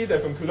Emily. They're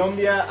from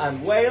Colombia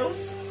and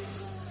Wales.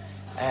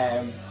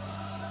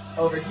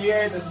 Over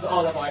here, this is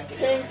all of our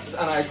pinks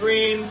and our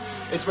greens.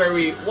 It's where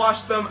we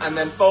wash them and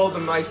then fold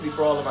them nicely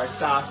for all of our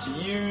staff to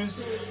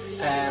use.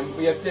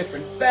 We have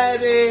different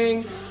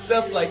bedding,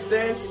 stuff like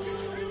this.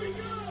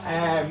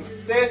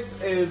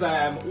 This is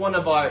one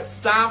of our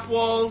staff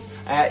walls.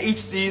 Each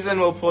season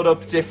we'll put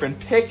up different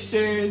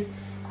pictures.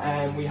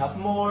 We have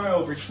more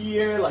over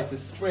here, like the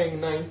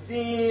spring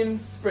 19,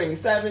 spring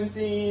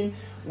 17,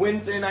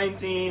 winter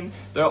 19.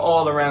 They're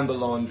all around the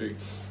laundry.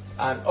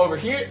 And over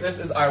here, this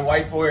is our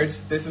whiteboard.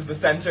 This is the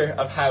center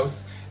of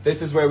house.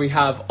 This is where we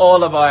have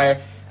all of our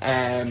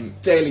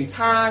daily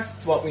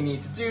tasks, what we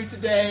need to do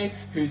today,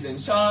 who's in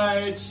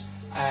charge.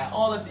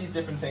 All of these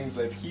different things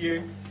live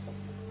here.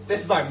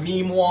 This is our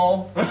meme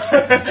wall.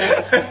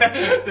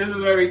 This is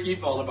where we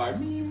keep all of our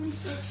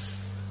memes.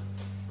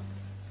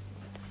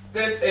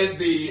 This is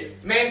the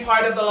main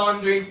part of the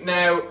laundry.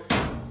 Now,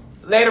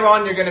 later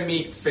on you're going to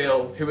meet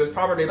Phil, who is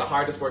probably the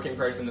hardest working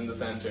person in the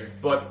centre.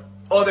 But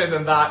other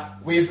than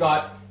that, we've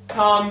got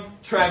Tom,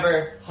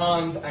 Trevor,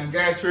 Hans and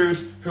Gertrude,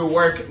 who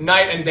work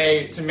night and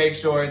day to make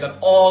sure that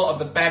all of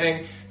the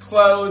bedding,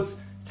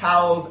 clothes,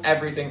 towels,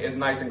 everything is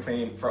nice and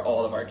clean for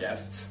all of our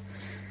guests.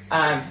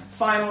 And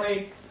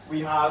finally,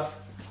 we have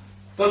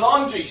the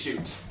laundry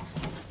chute.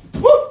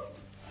 Woo!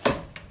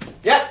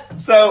 Yeah,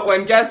 so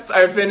when guests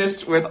are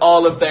finished with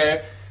all of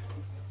their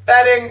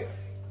bedding,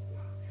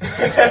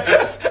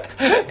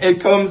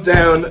 it comes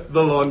down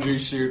the laundry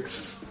chute.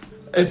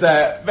 It's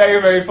a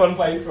very, very fun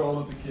place for all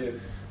of the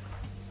kids.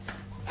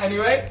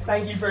 Anyway,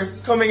 thank you for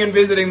coming and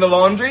visiting the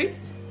laundry.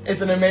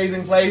 It's an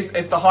amazing place.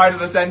 It's the heart of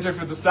the centre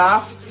for the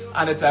staff,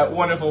 and it's a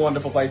wonderful,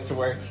 wonderful place to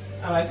work.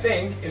 And I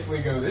think if we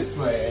go this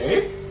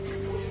way...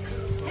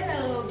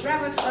 Hello,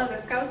 bravo to all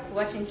the scouts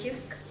watching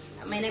KISK.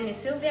 My name is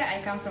Sylvia,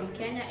 I come from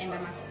Kenya and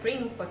I'm a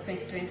spring for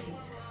 2020.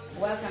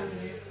 Welcome to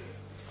this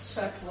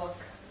short walk.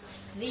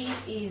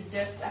 This is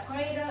just a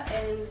corridor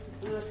and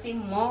we'll see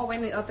more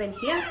when we open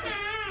here.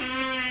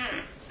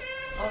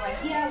 Over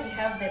here we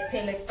have the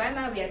pellet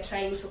burner. We are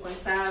trying to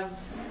conserve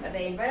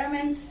the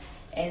environment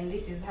and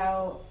this is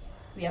how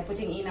we are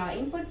putting in our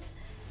input.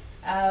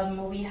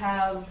 We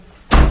have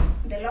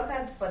the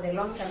lockers for the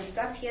long-term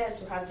staff here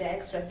to have the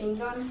extra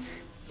things on.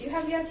 Do you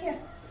have yours here?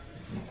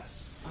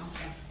 Yes.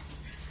 Okay.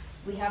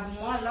 We have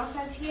more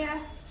lockers here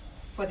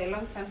for the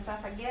long-term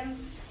staff again,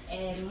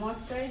 and more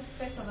storage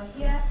space over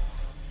here.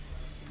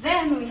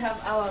 Then we have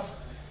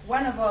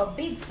one of our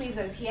big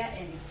freezers here,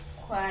 and it's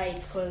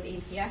quite cold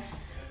in here.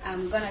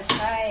 I'm gonna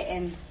try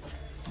and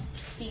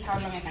see how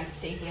long I can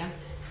stay here.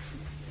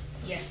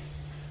 Yes.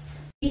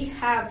 We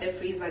have the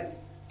freezer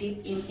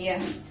deep in here.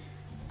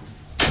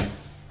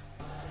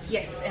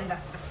 Yes, and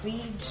that's the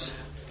fridge.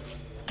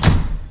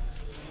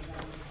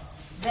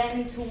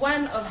 Then to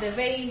one of the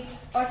very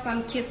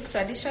awesome KISK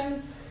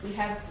traditions, we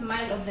have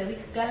Smile of the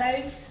Week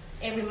Gallery.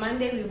 Every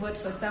Monday we vote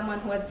for someone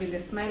who has been the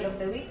Smile of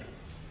the Week.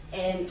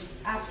 And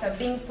after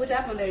being put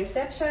up on the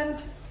reception,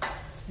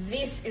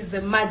 this is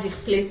the magic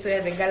place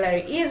where the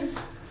gallery is.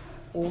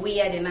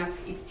 Weird enough,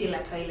 it's still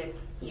a toilet.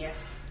 Yes.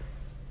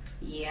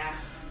 Yeah.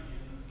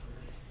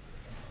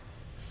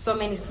 So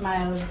many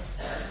smiles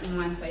in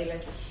one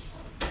toilet.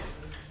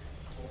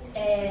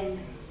 And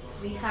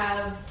we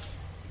have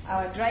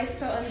our dry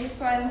store on this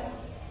one.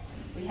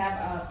 We have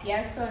our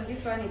PR store on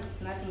this one. It's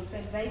nothing so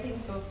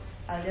exciting, so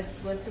I'll just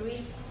go through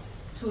it.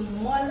 2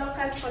 more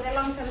lockers for the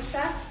long-term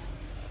staff.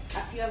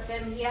 A few of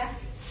them here.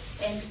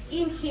 And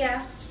in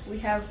here, we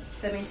have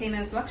the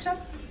maintenance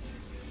workshop.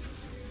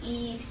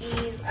 It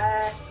is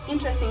an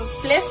interesting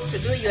place to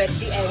do your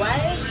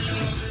DIY.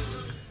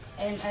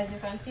 And as you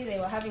can see, they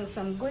were having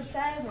some good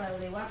time while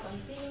they work on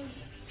things.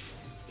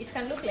 It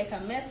can look like a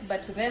mess,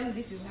 but to them,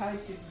 this is how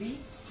it should be.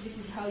 This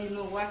is how you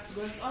know what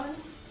goes on.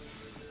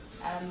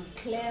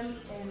 Clem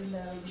and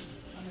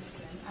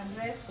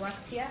Andres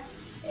works here,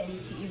 and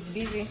he is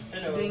busy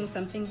doing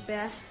some things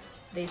there.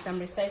 There's some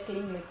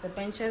recycling, like the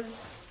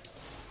benches.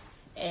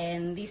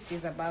 And this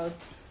is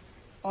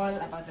all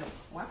about the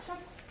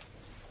workshop.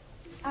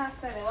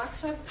 After the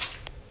workshop,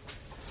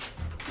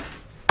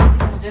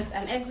 this is just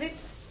an exit.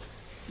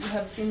 You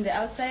have seen the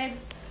outside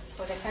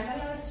for the candle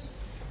lodge.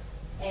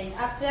 And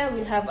up there,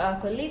 we'll have our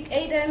colleague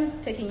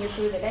Aiden taking you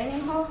through the dining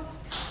hall.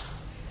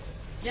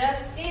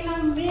 Just in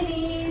a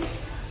minute.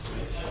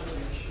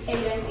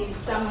 Aiden is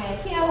somewhere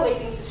here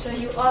waiting to show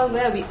you all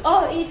where we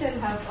all eat and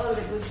have all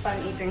the good fun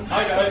eating.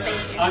 Hi guys,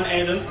 I'm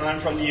Aiden and I'm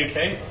from the UK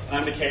and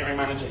I'm the catering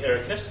manager here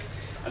at KISK,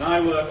 and I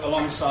work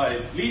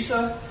alongside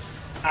Lisa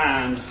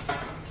and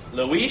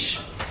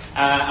Louise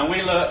and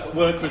we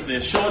work with the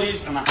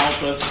shorties and the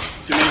helpers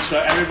to make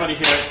sure everybody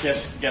here at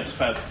KISK gets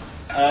fed.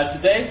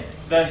 Today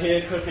they're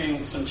here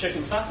cooking some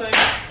chicken satay.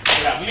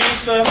 We have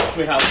Lisa,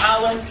 we have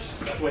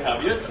Alex, we have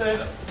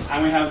Jutta,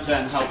 and we have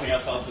Zen helping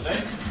us out today.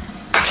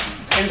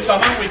 in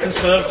summer, we can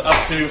serve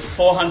up to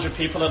 400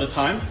 people at a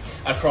time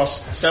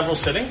across several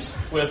sittings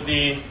with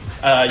the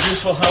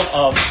useful help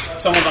of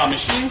some of our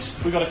machines.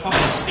 We've got a couple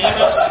of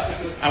steamers,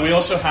 and we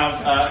also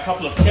have a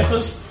couple of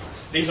kippers.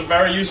 These are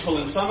very useful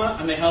in summer,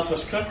 and they help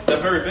us cook. They're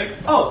very big.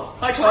 Oh,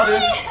 hi,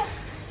 Claudia.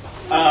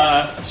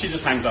 She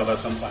just hangs out there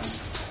sometimes.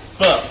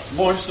 But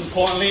most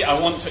importantly, I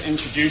want to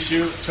introduce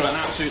you to an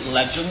absolute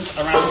legend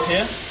around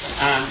here,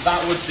 and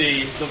that would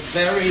be the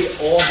very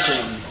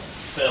awesome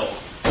Phil.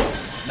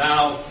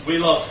 Now, we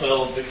love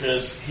Phil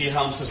because he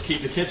helps us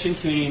keep the kitchen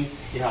clean,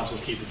 he helps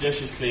us keep the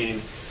dishes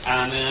clean,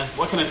 and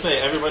what can I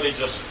say, everybody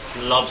just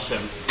loves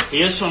him.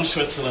 He is from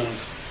Switzerland.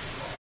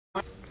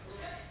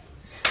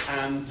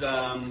 And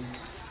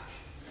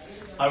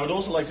I would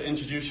also like to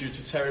introduce you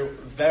to two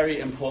very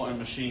important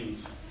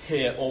machines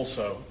here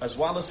also. As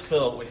well as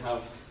Phil, we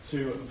have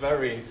two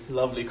very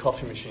lovely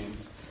coffee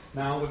machines.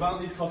 Now, without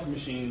these coffee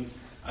machines,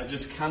 I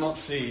just cannot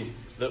see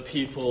that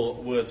people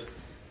would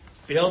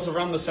be able to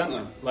run the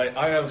centre. Like,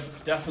 I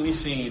have definitely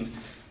seen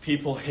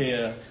people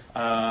here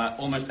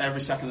almost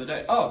every second of the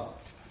day. Oh,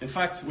 in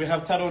fact, we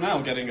have Tero now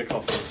getting a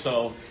coffee.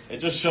 So it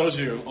just shows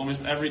you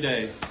almost every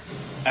day,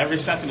 every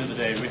second of the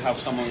day, we have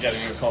someone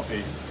getting a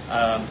coffee.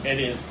 It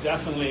is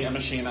definitely a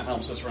machine that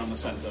helps us run the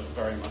centre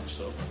very much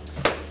so.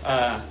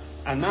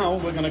 And now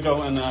we're going to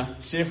go and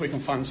see if we can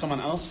find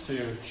someone else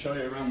to show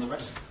you around the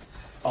rest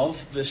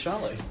of the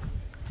chalet.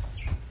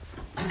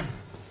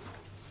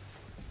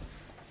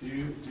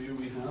 Who do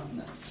we have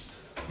next?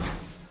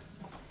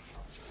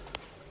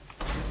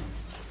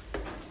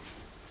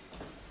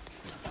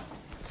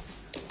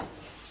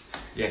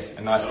 Yes,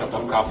 a nice cup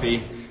of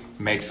coffee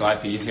makes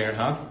life easier,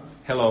 huh?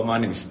 Hello, my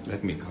name is...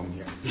 Let me come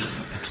here.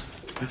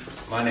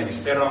 My name is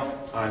Tero.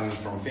 I'm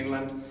from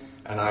Finland,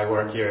 and I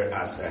work here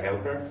as a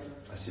helper.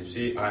 As you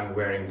see, I'm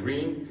wearing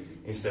green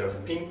instead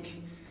of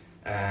pink.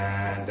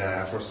 And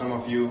for some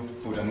of you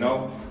who don't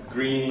know,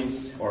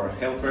 greenies or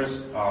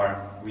helpers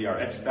we are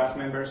ex-staff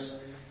members,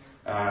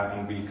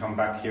 and we come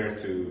back here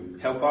to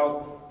help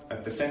out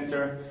at the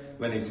center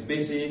when it's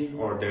busy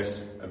or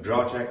there's a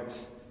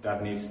project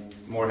that needs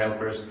more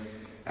helpers,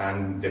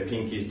 and the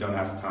pinkies don't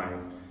have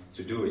time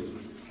to do it.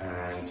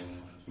 And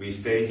we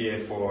stay here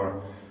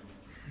for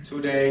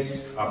 2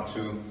 days up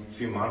to a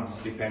few months,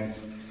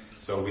 depends.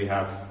 So we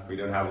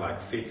don't have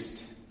like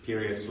fixed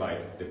periods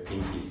like the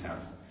pinkies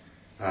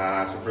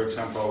have. So for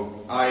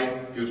example, I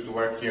used to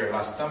work here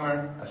last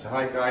summer as a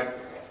hike guide,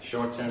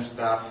 short-term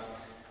staff.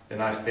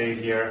 Then I stayed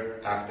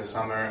here after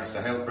summer as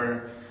a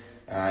helper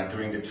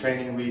during the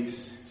training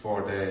weeks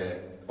for the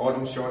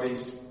autumn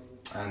shorties.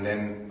 And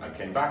then I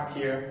came back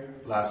here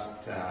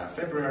last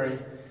February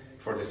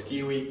for the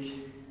ski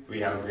week.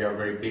 We are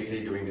very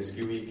busy during the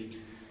ski week.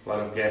 A lot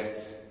of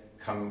guests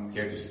come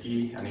here to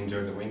ski and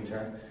enjoy the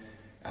winter.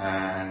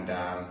 And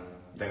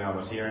then I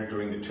was here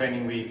during the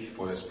training week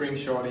for the spring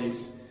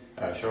shorties,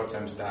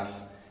 short-term staff.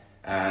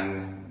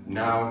 And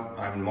now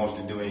I'm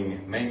mostly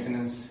doing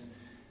maintenance,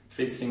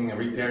 fixing and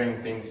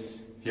repairing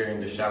things here in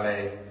the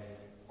chalet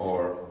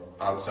or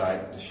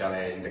outside the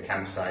chalet in the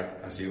campsite.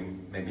 As you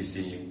maybe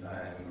see,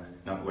 I'm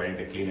not wearing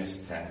the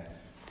cleanest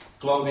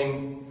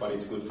clothing, but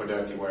it's good for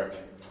dirty work.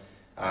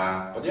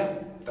 But yeah,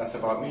 that's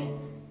about me.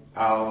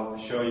 I'll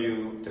show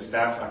you the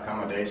staff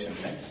accommodation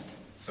next.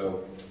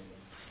 So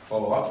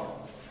follow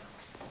up.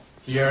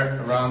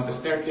 Here around the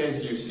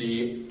staircase you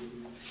see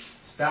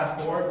staff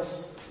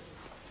boards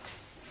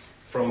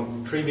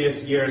from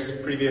previous years,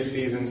 previous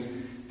seasons.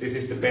 This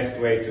is the best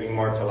way to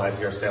immortalize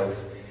yourself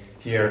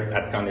here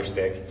at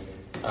Kandersteg.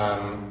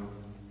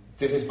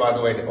 This is, by the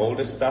way, the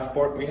oldest staff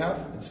board we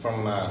have. It's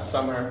from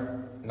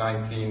summer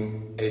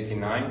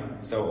 1989,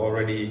 so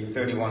already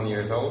 31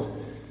 years old.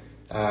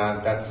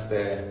 That's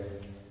the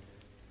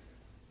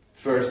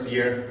first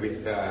year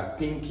with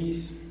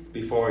pinkies.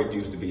 Before it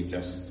used to be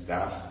just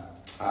staff.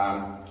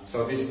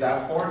 So this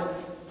staff board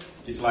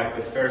is like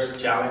the first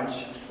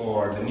challenge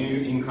for the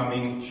new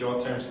incoming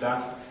short-term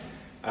staff.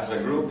 As a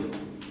group,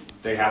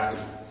 they have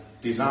to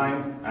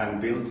design and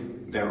build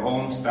their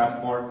own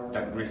staff board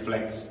that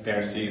reflects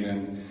their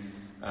season.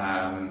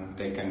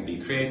 They can be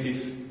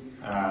creative.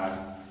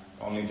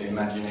 Only the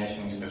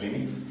imagination is the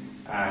limit.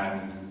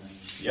 And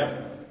yeah,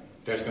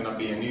 there's gonna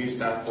be a new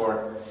staff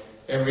board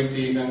every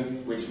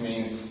season, which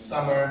means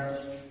summer,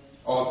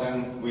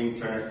 autumn,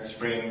 winter,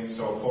 spring,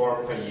 so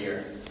 4 per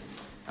year.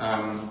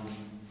 I'm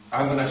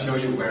gonna show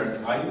you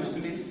where I used to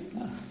live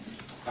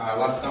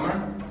last summer.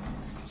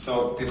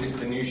 So this is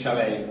the new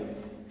chalet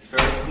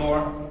first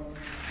floor.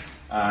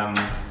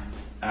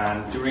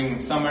 And during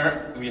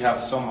summer we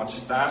have so much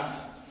staff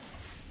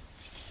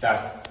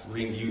that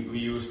we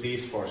use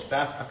these for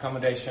staff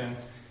accommodation.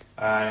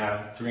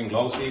 During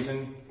low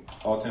season,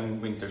 autumn,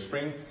 winter,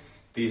 spring,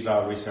 these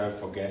are reserved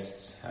for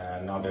guests.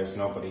 Now there's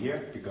nobody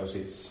here because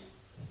the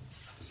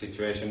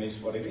situation is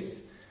what it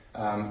is.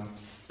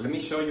 Let me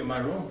show you my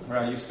room where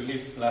I used to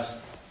live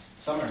last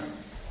summer.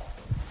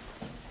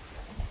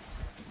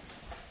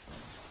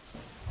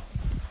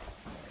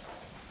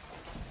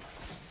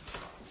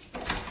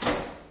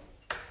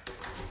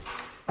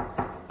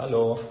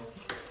 Hello.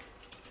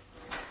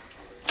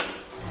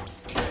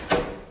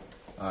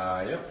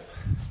 Yep.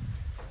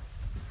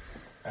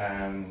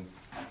 And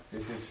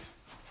this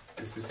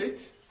is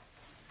it.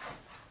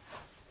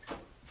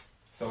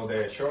 So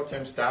the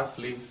short-term staff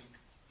live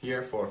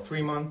here for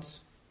 3 months,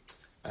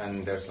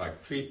 and there's like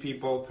 3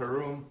 people per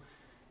room,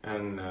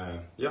 and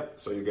yep,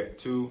 so you get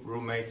 2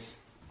 roommates.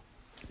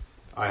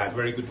 I had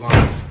very good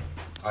ones.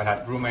 I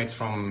had roommates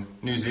from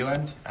New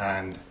Zealand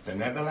and the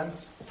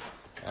Netherlands,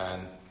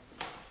 and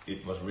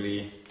it was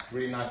really,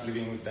 really nice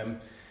living with them.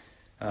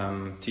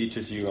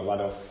 Teaches you a lot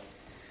of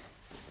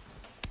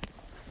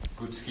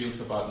good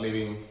skills about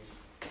living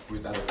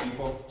with other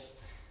people.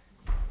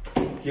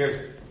 Here's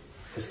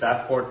the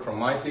staff board from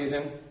my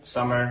season,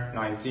 summer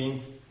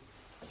 19.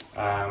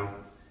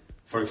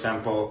 For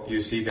example,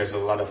 you see there's a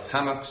lot of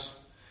hammocks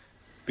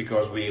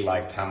because we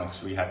liked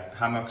hammocks. We had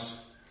hammocks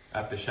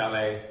at the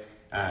chalet,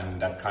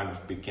 and that kind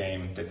of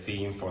became the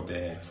theme for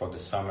the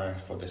summer,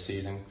 for the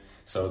season.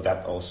 So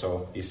that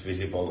also is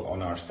visible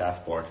on our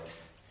staff board.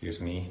 Here's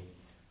me.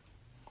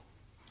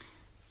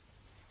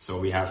 So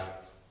we have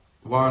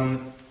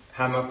 1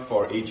 hammock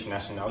for each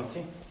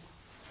nationality.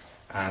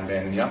 And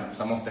then, yeah,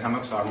 some of the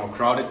hammocks are more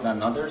crowded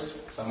than others.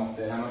 Some of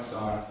the hammocks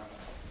are,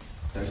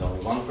 there's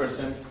only 1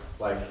 person,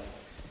 like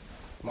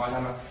my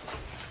hammock.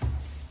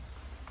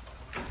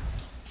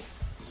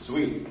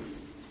 Sweet.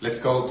 Let's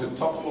go to the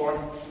top floor.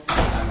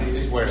 And this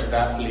is where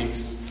staff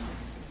lives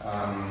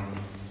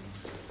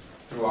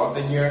throughout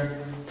the year.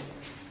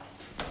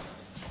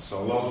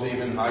 So low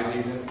season, high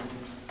season.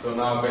 So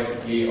now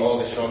basically all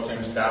the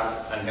short-term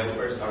staff and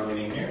helpers are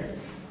living here.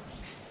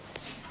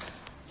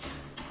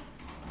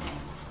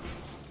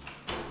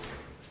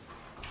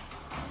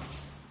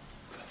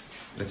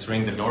 Let's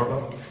ring the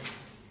doorbell.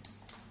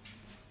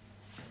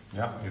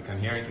 Yeah, you can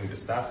hear it in the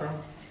staff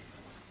room.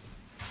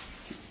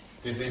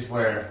 This is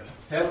where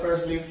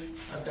helpers live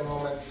at the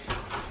moment.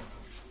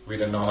 We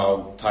don't know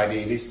how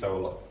tidy it is,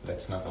 so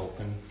let's not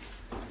open.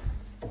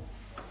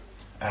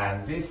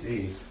 And this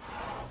is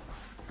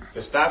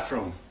the staff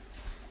room.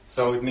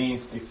 So it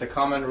means it's a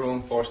common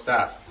room for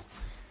staff.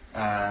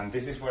 And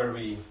this is where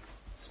we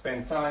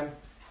spend time,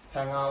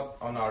 hang out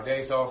on our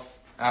days off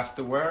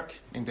after work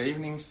in the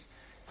evenings.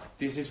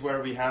 This is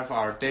where we have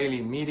our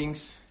daily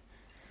meetings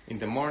in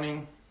the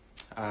morning.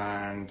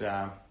 And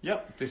yeah,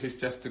 this is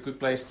just a good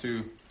place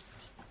to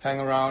hang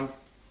around,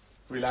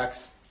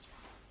 relax,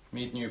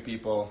 meet new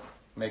people,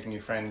 make new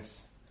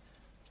friends.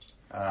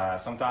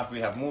 Sometimes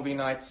we have movie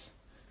nights.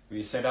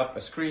 We set up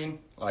a screen,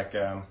 like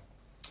for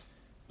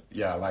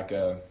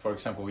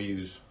example, we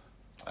use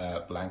a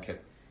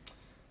blanket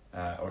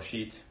or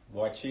sheet,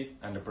 white sheet,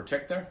 and a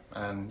projector.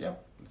 And yeah,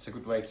 it's a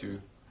good way to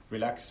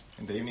relax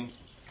in the evening.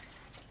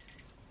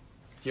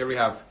 Here we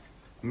have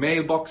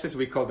mailboxes.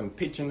 We call them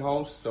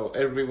pigeonholes. So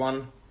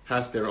everyone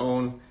has their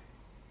own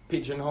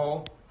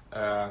pigeonhole.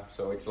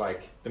 So it's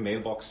like the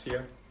mailbox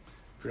here,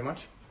 pretty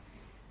much.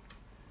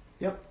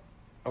 Yep.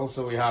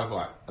 Also, we have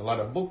like a lot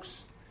of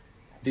books,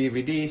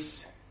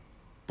 DVDs,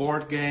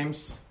 board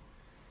games.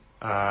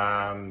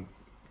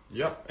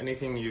 Yep,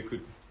 anything you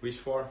could wish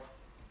for.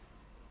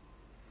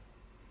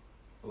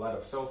 A lot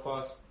of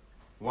sofas.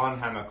 1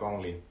 hammock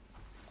only.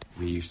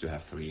 We used to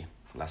have 3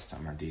 last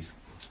summer. These.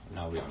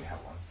 Now we only have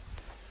 1.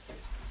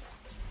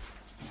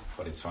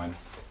 But it's fine.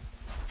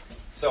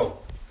 So,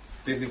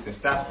 this is the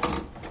staff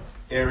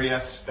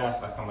areas,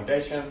 staff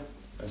accommodation,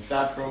 a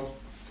staff room.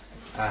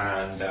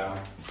 And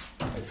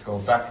let's go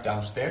back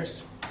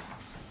downstairs.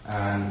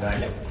 And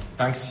yeah,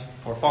 thanks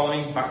for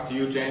following. Back to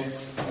you,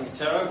 James. Thanks,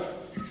 Tero.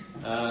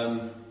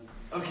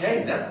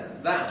 Okay,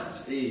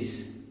 that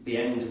is the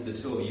end of the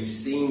tour. You've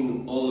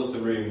seen all of the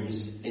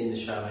rooms in the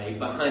chalet,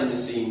 behind the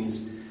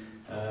scenes,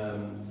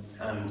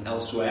 and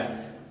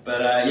elsewhere.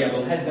 But yeah,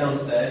 we'll head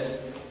downstairs.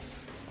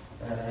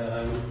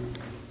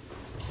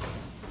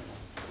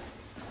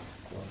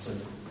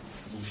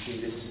 You see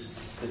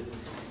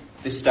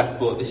this staff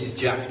board. This is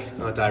Jack,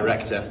 our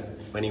director,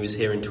 when he was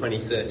here in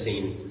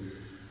 2013.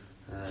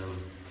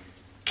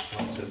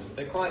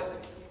 They're quite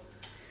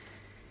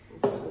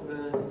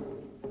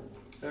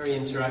very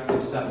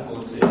interactive staff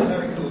boards here.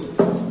 They're very cool.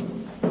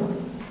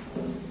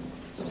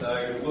 So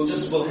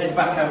we'll head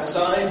back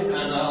outside,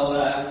 and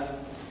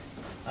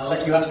I'll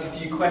let you ask a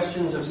few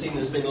questions. I've seen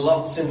there's been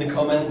lots in the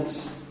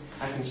comments.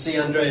 I can see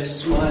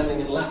Andreas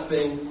smiling and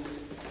laughing.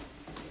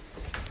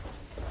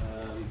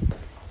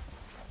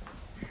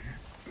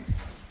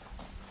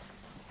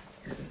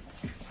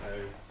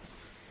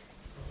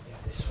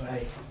 This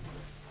way.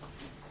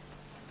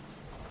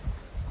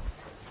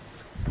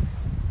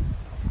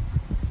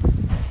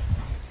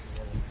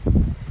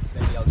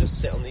 Maybe I'll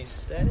just sit on these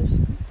stairs.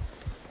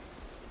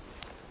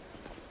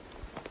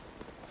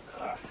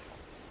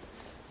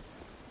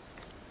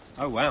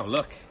 Oh wow,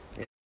 look.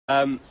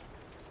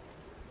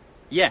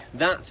 Yeah,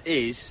 that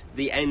is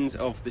the end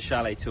of the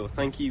chalet tour.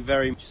 Thank you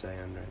very much. Say,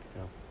 Andre.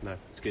 No,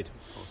 it's good.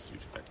 Due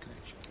to bad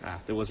connection.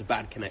 There was a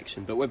bad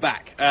connection, but we're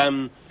back.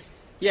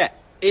 Yeah,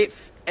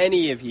 if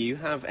any of you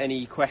have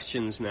any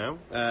questions now,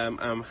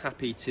 I'm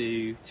happy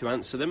to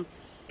answer them.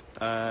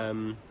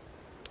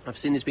 I've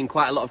seen there's been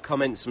quite a lot of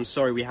comments. I'm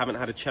sorry we haven't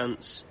had a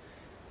chance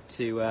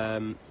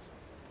to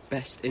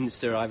best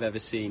Insta I've ever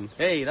seen.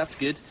 Hey, that's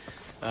good.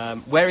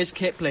 Where is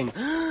Kipling?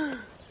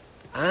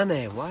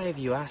 Anne, why have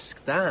you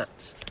asked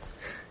that?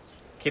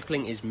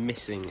 Kipling is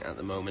missing at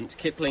the moment.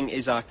 Kipling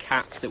is our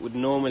cat that would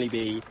normally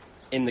be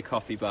in the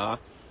coffee bar,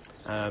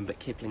 but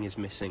Kipling is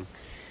missing.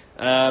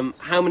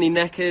 How many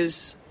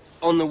neckers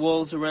on the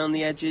walls around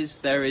the edges?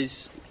 There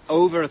is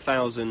over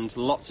 1,000.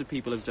 Lots of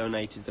people have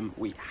donated them.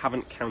 We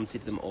haven't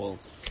counted them all.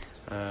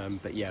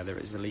 But yeah, there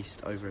is at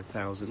least over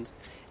 1,000.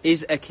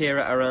 Is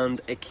Akira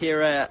around?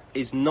 Akira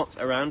is not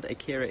around.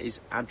 Akira is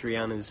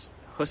Adriana's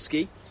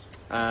husky.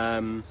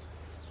 And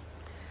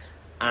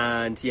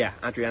yeah,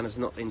 Adriana's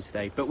not in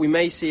today. But we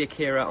may see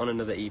Akira on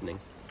another evening.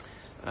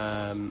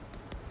 Can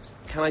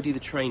I do the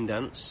train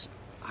dance?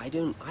 I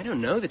don't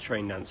know the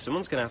train dance.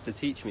 Someone's going to have to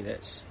teach me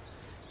this.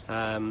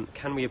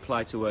 Can we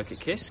apply to work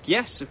at KISK?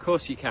 Yes, of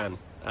course you can.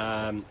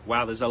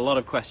 Wow, there's a lot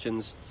of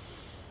questions.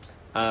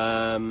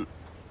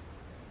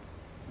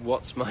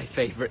 What's my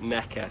favourite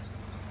necker?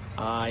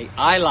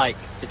 I like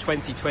the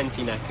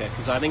 2020 necker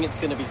because I think it's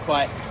going to be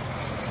quite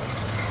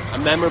a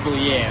memorable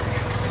year.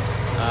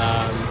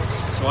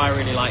 So I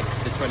really like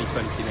the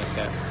 2020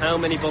 necker. How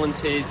many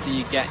volunteers do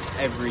you get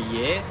every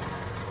year?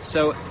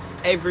 So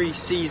every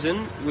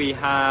season we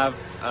have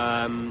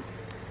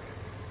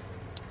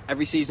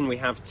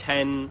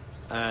 10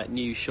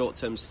 new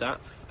short-term staff,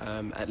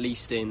 at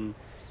least in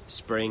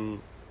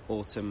spring,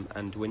 autumn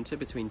and winter,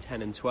 between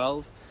 10 and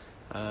 12.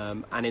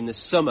 And in the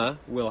summer,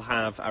 we'll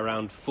have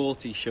around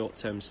 40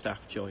 short-term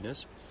staff join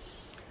us.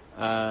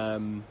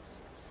 And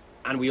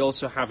we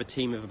also have a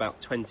team of about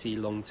 20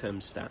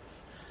 long-term staff.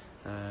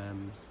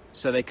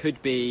 So there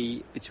could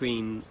be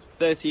between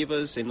 30 of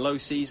us in low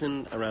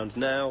season around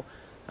now,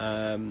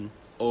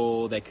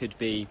 or there could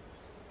be,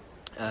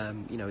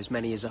 as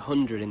many as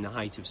 100 in the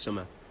height of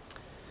summer.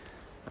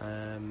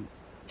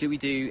 Do we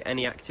do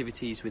any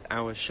activities with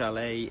our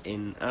chalet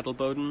in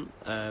Adelboden?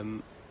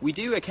 We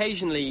do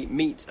occasionally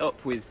meet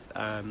up with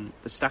the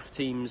staff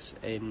teams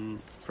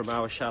from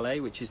our chalet,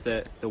 which is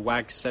the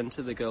WAG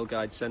Centre, the Girl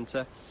Guide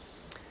Centre.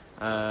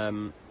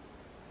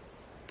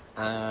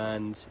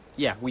 And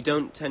yeah, we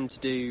don't tend to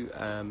do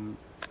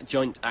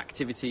joint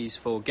activities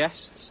for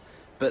guests,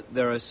 but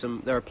there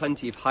are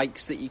plenty of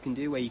hikes that you can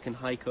do where you can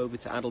hike over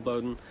to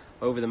Adelboden,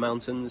 over the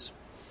mountains.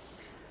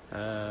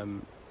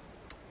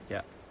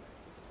 Yeah.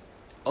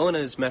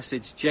 Honors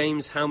message,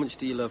 James, how much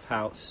do you love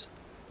House?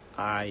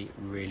 I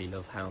really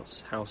love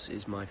House. House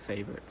is my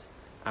favourite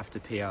after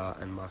PR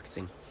and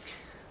marketing.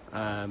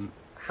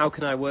 How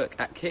can I work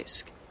at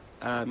KISK?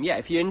 Yeah,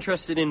 if you're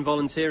interested in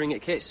volunteering at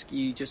KISK,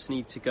 you just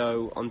need to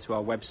go onto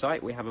our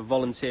website. We have a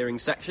volunteering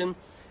section.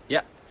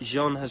 Yep,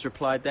 Jean has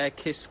replied there,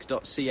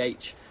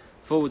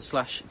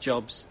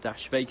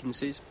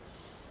 kisk.ch/jobs-vacancies.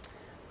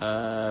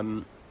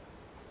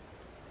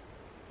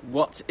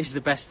 What is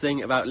the best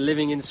thing about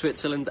living in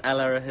Switzerland,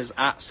 Ella has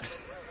asked.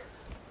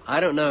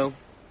 I don't know,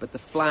 but the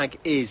flag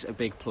is a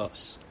big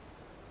plus.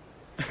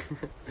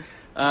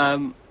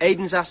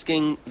 Aiden's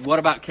asking, what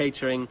about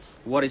catering?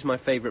 What is my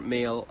favourite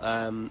meal?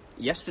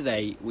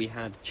 Yesterday we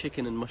had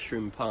chicken and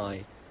mushroom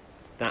pie.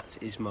 That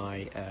is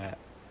my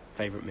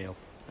favourite meal.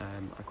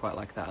 I quite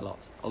like that a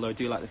lot. Although I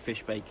do like the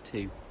fish bake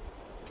too.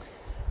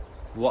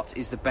 What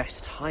is the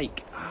best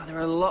hike? There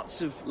are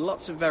lots of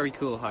very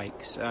cool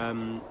hikes.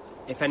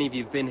 If any of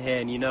you have been here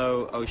and you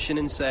know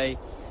Oshinensei,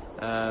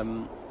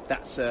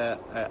 that's a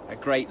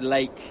great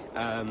lake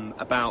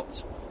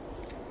about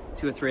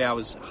 2 or 3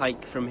 hours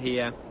hike from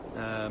here.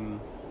 And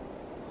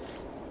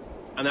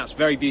that's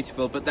very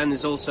beautiful, but then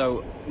there's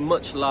also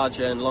much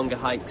larger and longer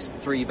hikes,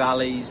 3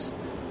 valleys.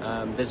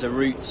 There's a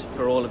route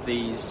for all of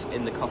these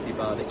in the coffee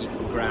bar that you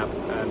can grab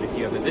if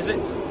you ever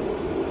visit.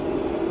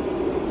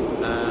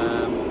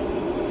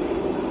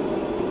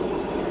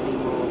 Any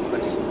more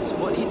questions?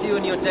 What do you do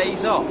on your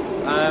days off?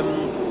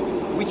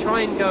 We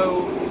try and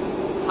go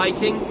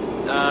hiking,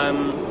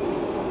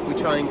 we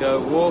try and go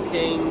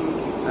walking,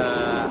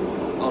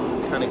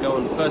 go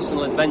on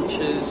personal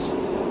adventures,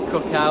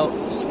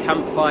 cookouts,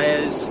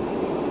 campfires,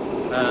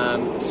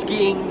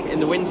 skiing in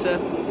the winter,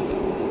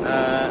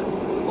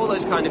 all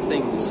those kind of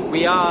things.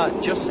 We are,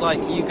 just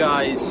like you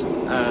guys,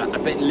 a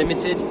bit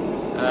limited.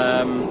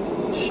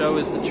 Show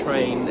us the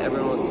train.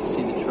 Everyone wants to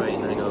see the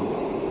train. Hang on.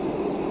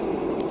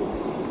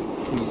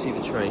 Can you see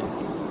the train?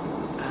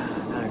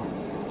 No.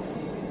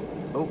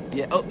 Oh,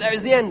 yeah. Oh, there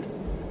is the end.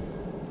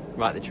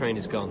 Right, the train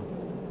is gone.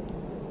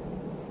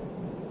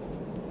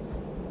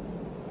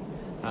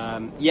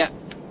 Yeah.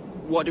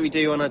 What do we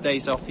do on our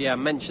days off? Yeah, I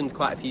mentioned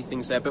quite a few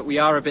things there, but we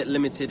are a bit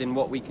limited in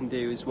what we can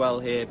do as well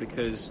here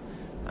because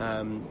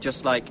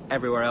just like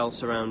everywhere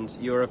else around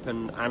Europe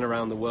and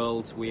around the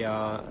world, we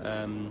are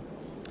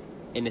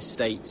in a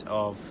state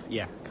of,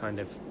 kind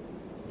of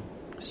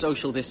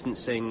social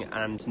distancing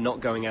and not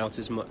going out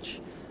as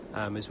much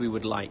as we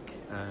would like.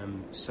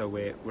 So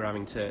we're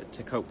having to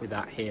cope with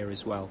that here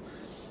as well.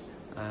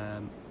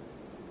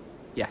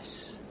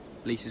 Yes,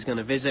 Lisa's going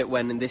to visit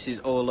when this is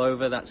all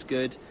over. That's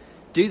good.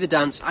 Do the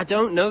dance. I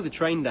don't know the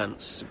train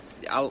dance.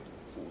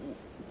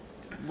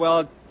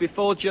 well,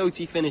 before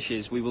JOTI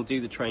finishes, we will do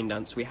the train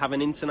dance. We have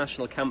an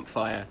international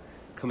campfire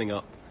coming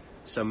up,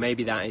 so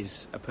maybe that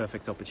is a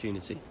perfect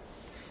opportunity.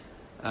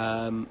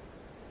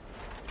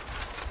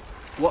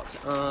 What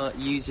are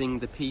using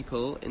the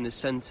people in the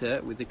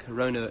centre with the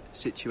corona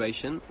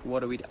situation?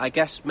 What are we? I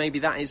guess maybe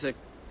that is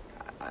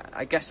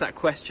I guess that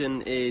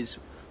question is,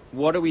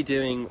 what are we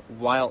doing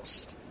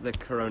whilst the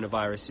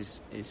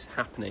coronavirus is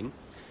happening?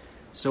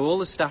 So all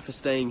the staff are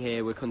staying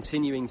here. We're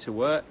continuing to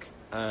work.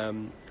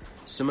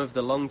 Some of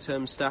the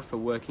long-term staff are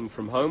working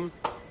from home.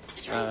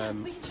 We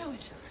can show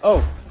it.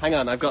 Oh, hang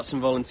on. I've got some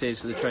volunteers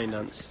for the train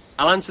dance.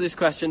 I'll answer this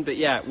question, but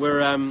yeah,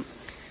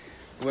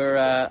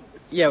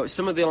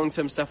 some of the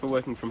long-term staff are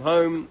working from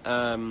home.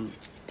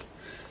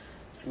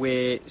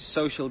 We're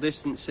social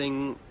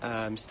distancing,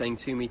 staying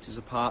 2 meters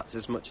apart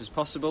as much as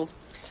possible,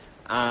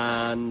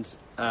 and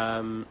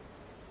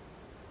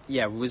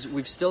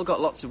we've still got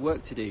lots of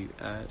work to do.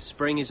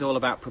 Spring is all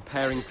about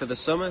preparing for the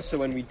summer, so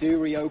when we do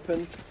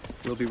reopen,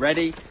 we'll be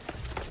ready.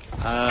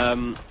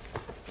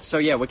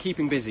 We're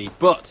keeping busy.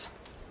 But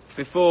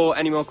before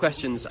any more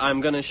questions,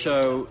 I'm going to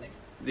show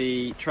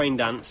the train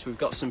dance. We've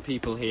got some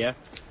people here.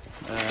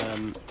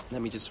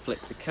 Let me just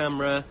flip the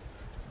camera.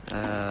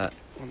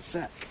 One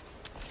sec.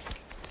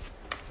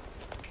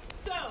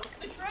 So,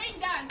 the train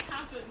dance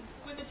happens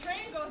when the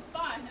train goes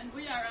by and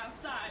we are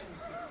outside.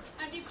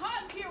 And you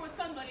can't hear what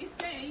somebody's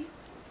saying,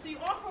 so you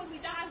awkwardly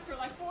dance for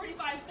like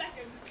 45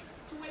 seconds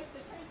to wait for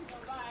the train to go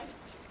by.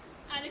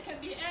 And it can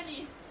be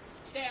any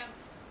dance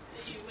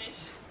that you wish.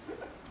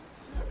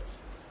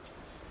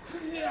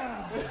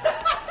 Yeah.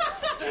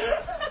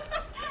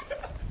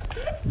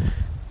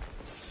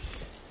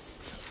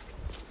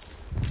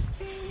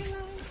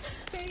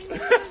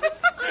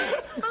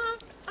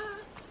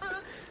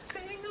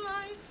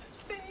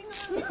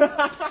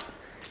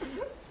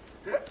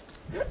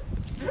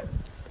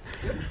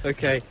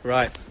 Okay,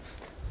 right.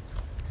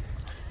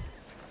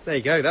 There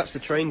you go, that's the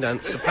train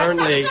dance.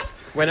 Apparently,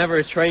 whenever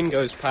a train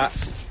goes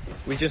past,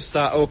 we just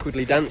start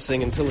awkwardly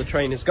dancing until the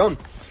train is gone.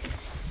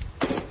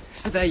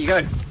 So there you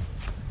go.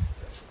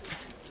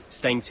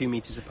 Staying 2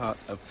 meters apart,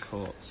 of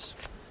course.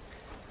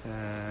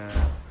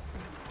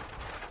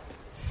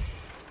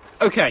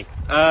 Okay,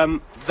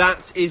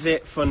 that is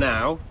it for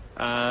now.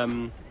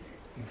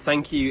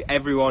 Thank you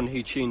everyone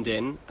who tuned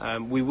in.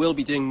 We will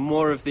be doing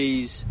more of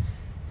these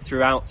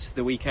throughout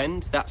the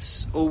weekend.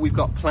 That's all we've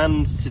got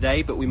planned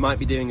today, but we might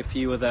be doing a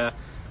few other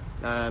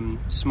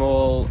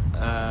small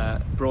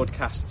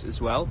broadcasts as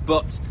well.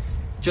 But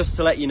just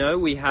to let you know,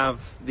 we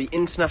have the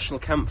International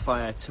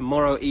Campfire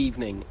tomorrow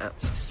evening at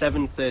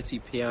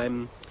 7:30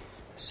 p.m.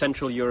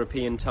 Central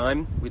European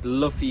Time. We'd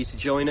love for you to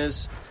join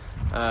us.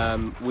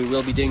 We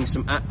will be doing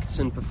some acts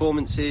and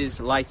performances,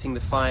 lighting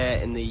the fire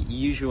in the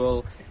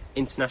usual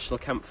International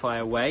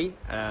Campfire way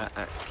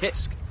at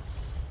Kisk.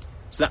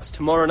 So that's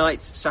tomorrow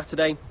night,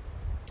 Saturday.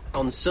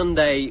 On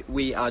Sunday,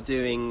 we are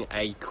doing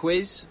a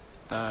quiz.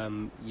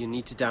 You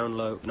need to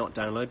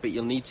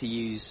you'll need to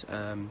use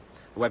a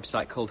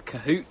website called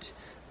Kahoot.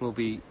 We'll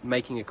be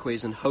making a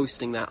quiz and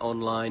hosting that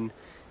online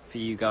for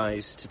you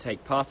guys to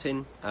take part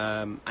in.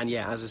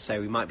 As I say,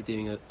 we might be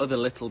doing other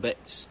little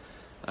bits,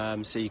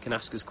 so you can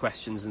ask us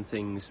questions and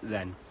things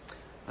then.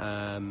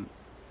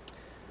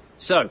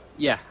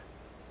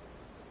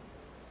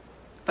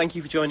 Thank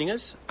you for joining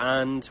us,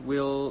 and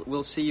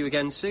we'll see you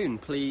again soon.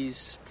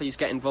 Please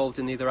get involved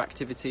in the other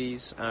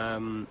activities.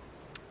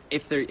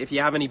 If you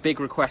have any big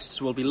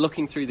requests, we'll be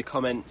looking through the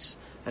comments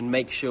and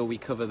make sure we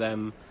cover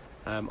them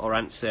or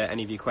answer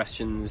any of your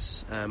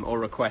questions or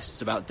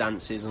requests about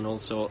dances and all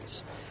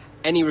sorts.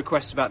 Any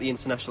requests about the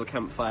International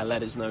Campfire,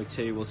 let us know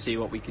too. We'll see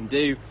what we can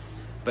do.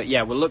 But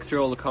yeah, we'll look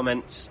through all the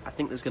comments. I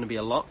think there's going to be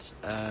a lot.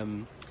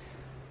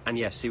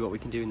 See what we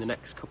can do in the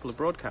next couple of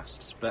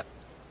broadcasts. But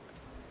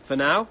for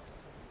now,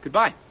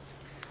 goodbye.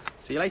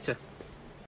 See you later.